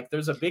 Like,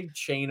 there's a big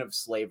chain of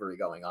slavery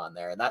going on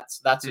there, and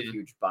that's a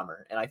huge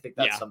bummer. And I think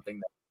that's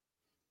something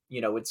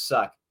that, would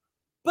suck.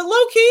 But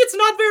low-key, it's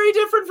not very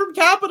different from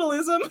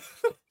capitalism.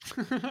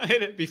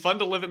 It'd be fun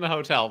to live in the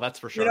hotel, that's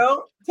for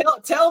sure.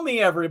 Tell me,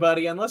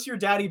 everybody, unless you're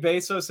Daddy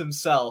Bezos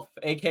himself,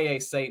 aka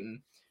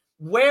Satan,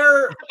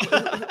 where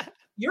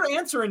you're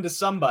answering to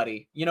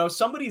somebody.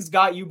 Somebody's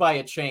got you by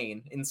a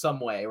chain in some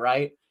way,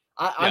 right?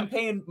 I'm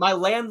paying. My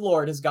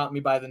landlord has got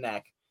me by the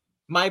neck.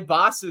 My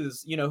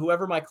bosses,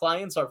 whoever my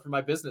clients are for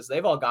my business,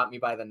 they've all got me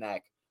by the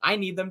neck. I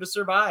need them to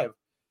survive.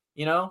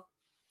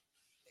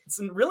 It's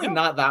really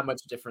not that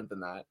much different than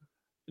that.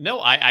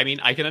 No, I mean,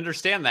 I can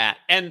understand that.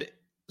 And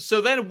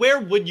so then where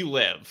would you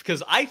live?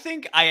 Because I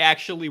think I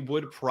actually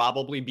would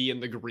probably be in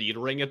the greed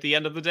ring at the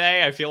end of the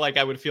day. I feel like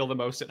I would feel the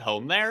most at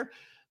home there.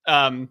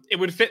 It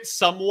would fit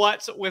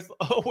somewhat with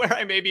where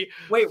I maybe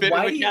fit in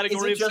the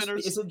category of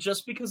sinners. Is it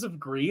just because of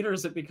greed, or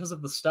is it because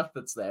of the stuff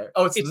that's there?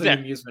 Oh, it's the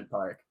amusement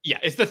park. Yeah,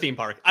 it's the theme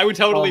park. I would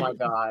totally. Oh my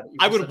god!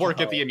 I would work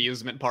at the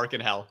amusement park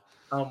in hell.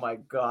 Oh my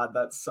god,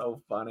 that's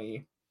so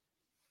funny.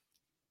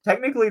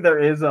 Technically, there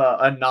is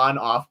a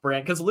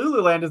non-off-brand, because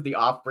Lululand is the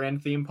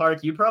off-brand theme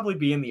park. You'd probably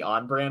be in the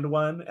on-brand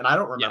one, and I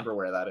don't remember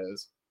where that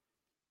is.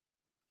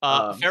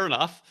 Fair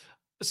enough.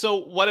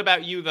 So what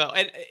about you, though?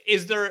 And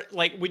is there,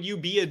 like, would you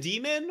be a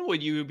demon?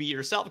 Would you be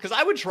yourself? Because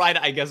I would try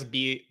to, I guess,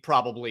 be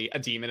probably a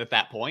demon at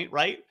that point,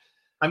 right?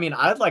 I mean,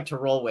 I'd like to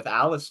roll with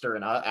Alistair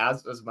and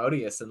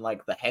Asmodeus and,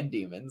 like, the head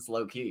demons,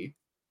 low-key.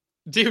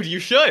 Dude, you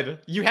should.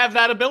 You have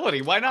that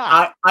ability. Why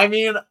not? I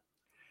mean,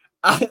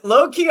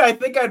 low-key, I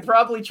think I'd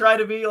probably try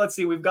to be, let's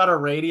see, we've got a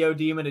radio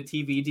demon, a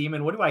TV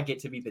demon. What do I get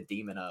to be the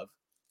demon of?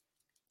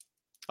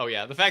 Oh,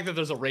 yeah. The fact that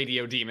there's a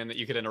radio demon that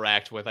you could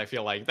interact with, I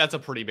feel like that's a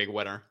pretty big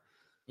winner.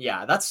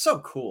 Yeah, that's so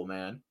cool,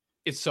 man.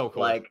 It's so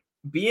cool. Like,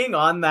 being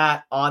on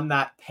that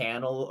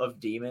panel of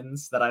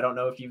demons that I don't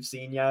know if you've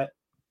seen yet,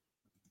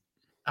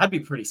 that'd be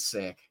pretty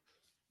sick.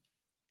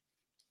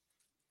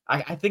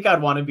 I think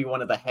I'd want to be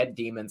one of the head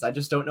demons. I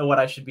just don't know what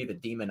I should be the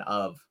demon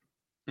of.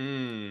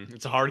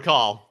 It's a hard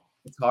call.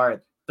 It's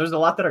hard. There's a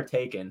lot that are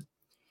taken.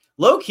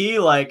 Low key,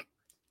 like,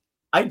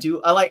 I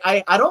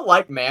don't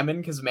like Mammon,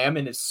 because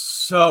Mammon is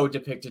so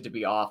depicted to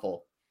be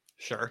awful.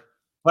 Sure.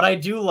 But I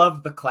do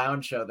love the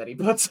clown show that he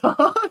puts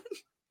on.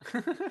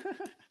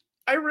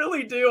 I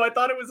really do. I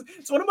thought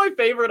it's one of my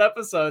favorite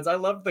episodes. I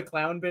love the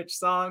clown bitch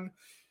song.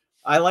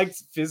 I liked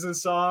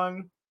Fizz's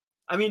song.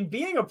 I mean,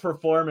 being a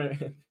performer,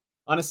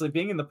 honestly,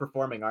 being in the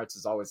performing arts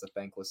is always a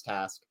thankless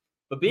task.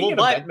 But being in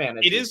a Bedman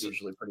is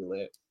usually pretty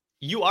lit.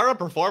 You are a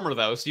performer,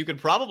 though, so you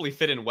could probably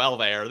fit in well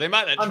there. They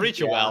might not treat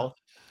you well.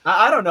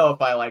 I don't know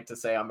if I like to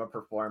say I'm a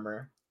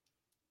performer.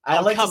 I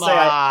like to say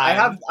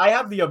I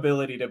have the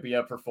ability to be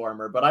a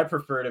performer, but I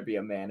prefer to be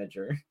a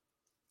manager.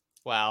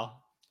 Wow.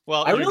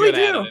 Well, I you're really good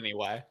do. At it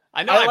anyway.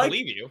 I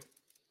believe you.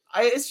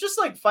 It's just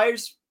like fire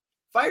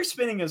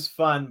spinning is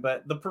fun,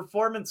 but the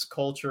performance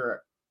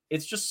culture,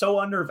 it's just so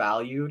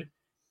undervalued.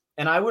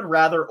 And I would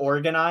rather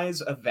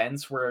organize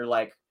events where,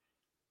 like,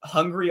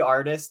 hungry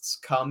artists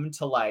come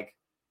to, like,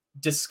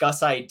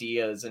 discuss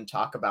ideas and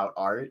talk about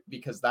art,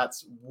 because that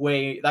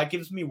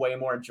gives me way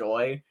more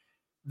joy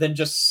than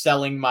just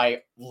selling my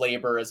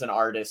labor as an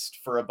artist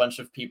for a bunch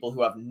of people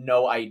who have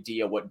no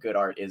idea what good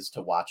art is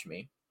to watch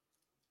me.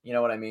 You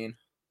know what I mean?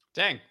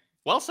 Dang.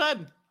 Well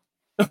said.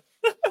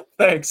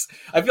 Thanks.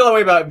 I feel that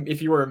way about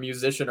if you were a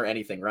musician or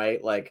anything,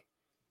 right? Like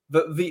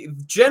the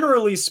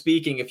generally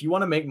speaking, if you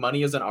want to make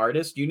money as an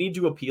artist, you need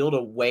to appeal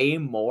to way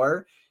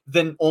more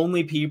than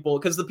only people,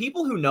 because the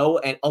people who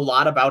know a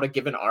lot about a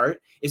given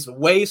art is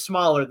way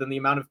smaller than the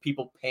amount of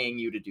people paying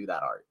you to do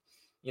that art.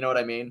 You know what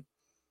I mean?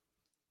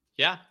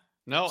 Yeah.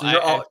 No,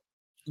 So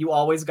you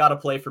always got to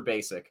play for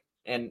basic,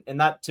 and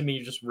that to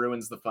me just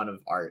ruins the fun of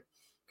art,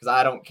 because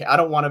I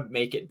don't want to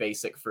make it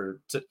basic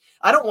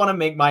I don't want to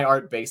make my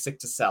art basic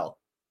to sell.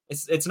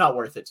 It's not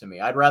worth it to me.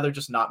 I'd rather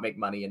just not make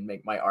money and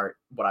make my art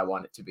what I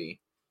want it to be,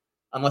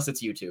 unless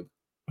it's YouTube.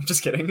 I'm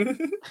just kidding.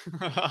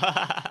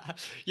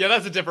 Yeah,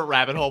 that's a different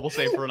rabbit hole. We'll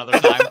save for another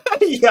time.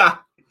 Yeah.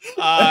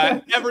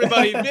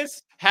 Everybody,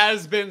 this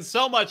has been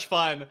so much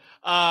fun.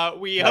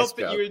 We hope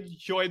that you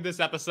enjoyed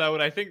this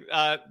episode. I think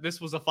this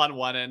was a fun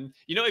one. And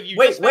if you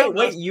wait,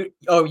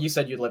 you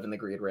said you live in the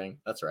Greed Ring.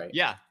 That's right.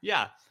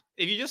 Yeah.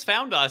 If you just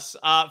found us,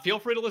 feel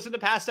free to listen to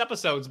past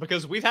episodes,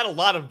 because we've had a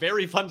lot of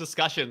very fun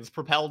discussions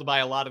propelled by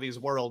a lot of these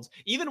worlds,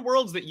 even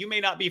worlds that you may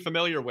not be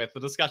familiar with. The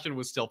discussion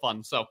was still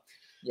fun. So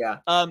yeah.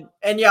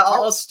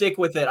 I'll stick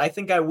with it. I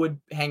think I would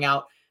hang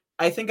out.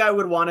 I think I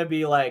would want to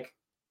be like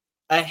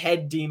a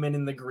head demon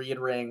in the Greed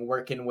Ring,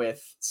 working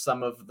with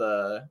some of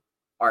the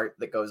art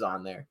that goes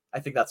on there. I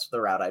think that's the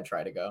route I'd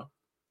try to go.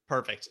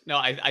 Perfect. No,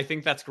 I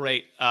think that's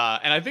great.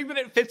 And I think that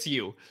it fits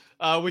you,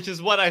 which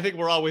is what I think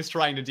we're always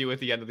trying to do at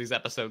the end of these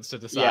episodes, to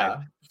decide.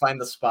 Yeah,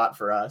 find the spot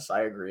for us.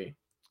 I agree.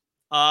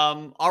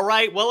 All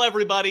right. Well,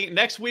 everybody,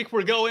 next week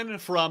we're going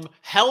from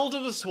hell to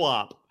the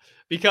swamp,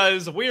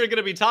 because we are going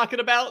to be talking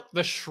about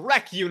the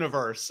Shrek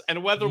universe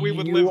and whether we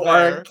would live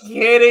there. You are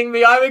kidding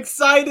me. I'm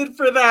excited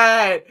for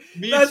that.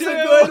 That's too.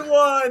 A good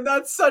one.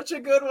 That's such a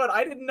good one.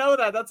 I didn't know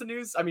that. That's a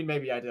news. I mean,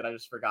 maybe I did. I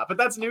just forgot. But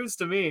that's news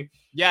to me.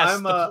 Yes.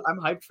 I'm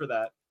hyped for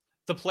that.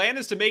 The plan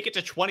is to make it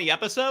to 20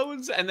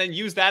 episodes and then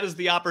use that as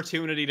the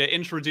opportunity to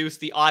introduce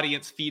the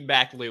audience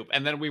feedback loop.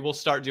 And then we will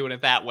start doing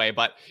it that way.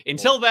 But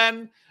until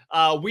then,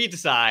 we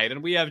decide.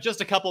 And we have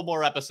just a couple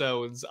more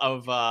episodes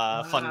of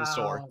fun in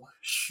store.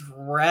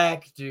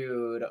 Shrek,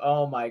 dude.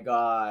 Oh my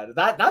God.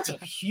 That's a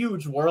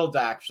huge world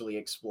to actually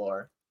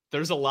explore.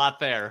 There's a lot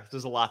there.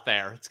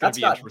 It's going to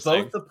be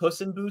interesting. Both the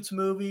Puss in Boots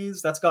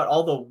movies. That's got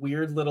all the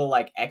weird little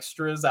like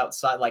extras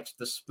outside, like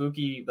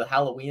the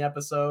Halloween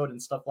episode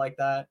and stuff like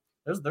that.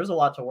 There's a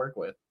lot to work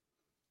with.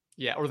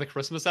 Yeah, or the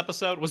Christmas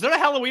episode. Was there a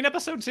Halloween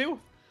episode too?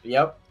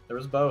 Yep, there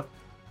was both.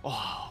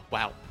 Oh,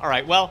 wow. All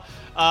right, well,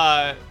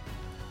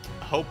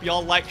 hope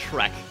y'all like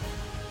Shrek.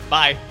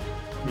 Bye.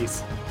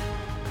 Peace.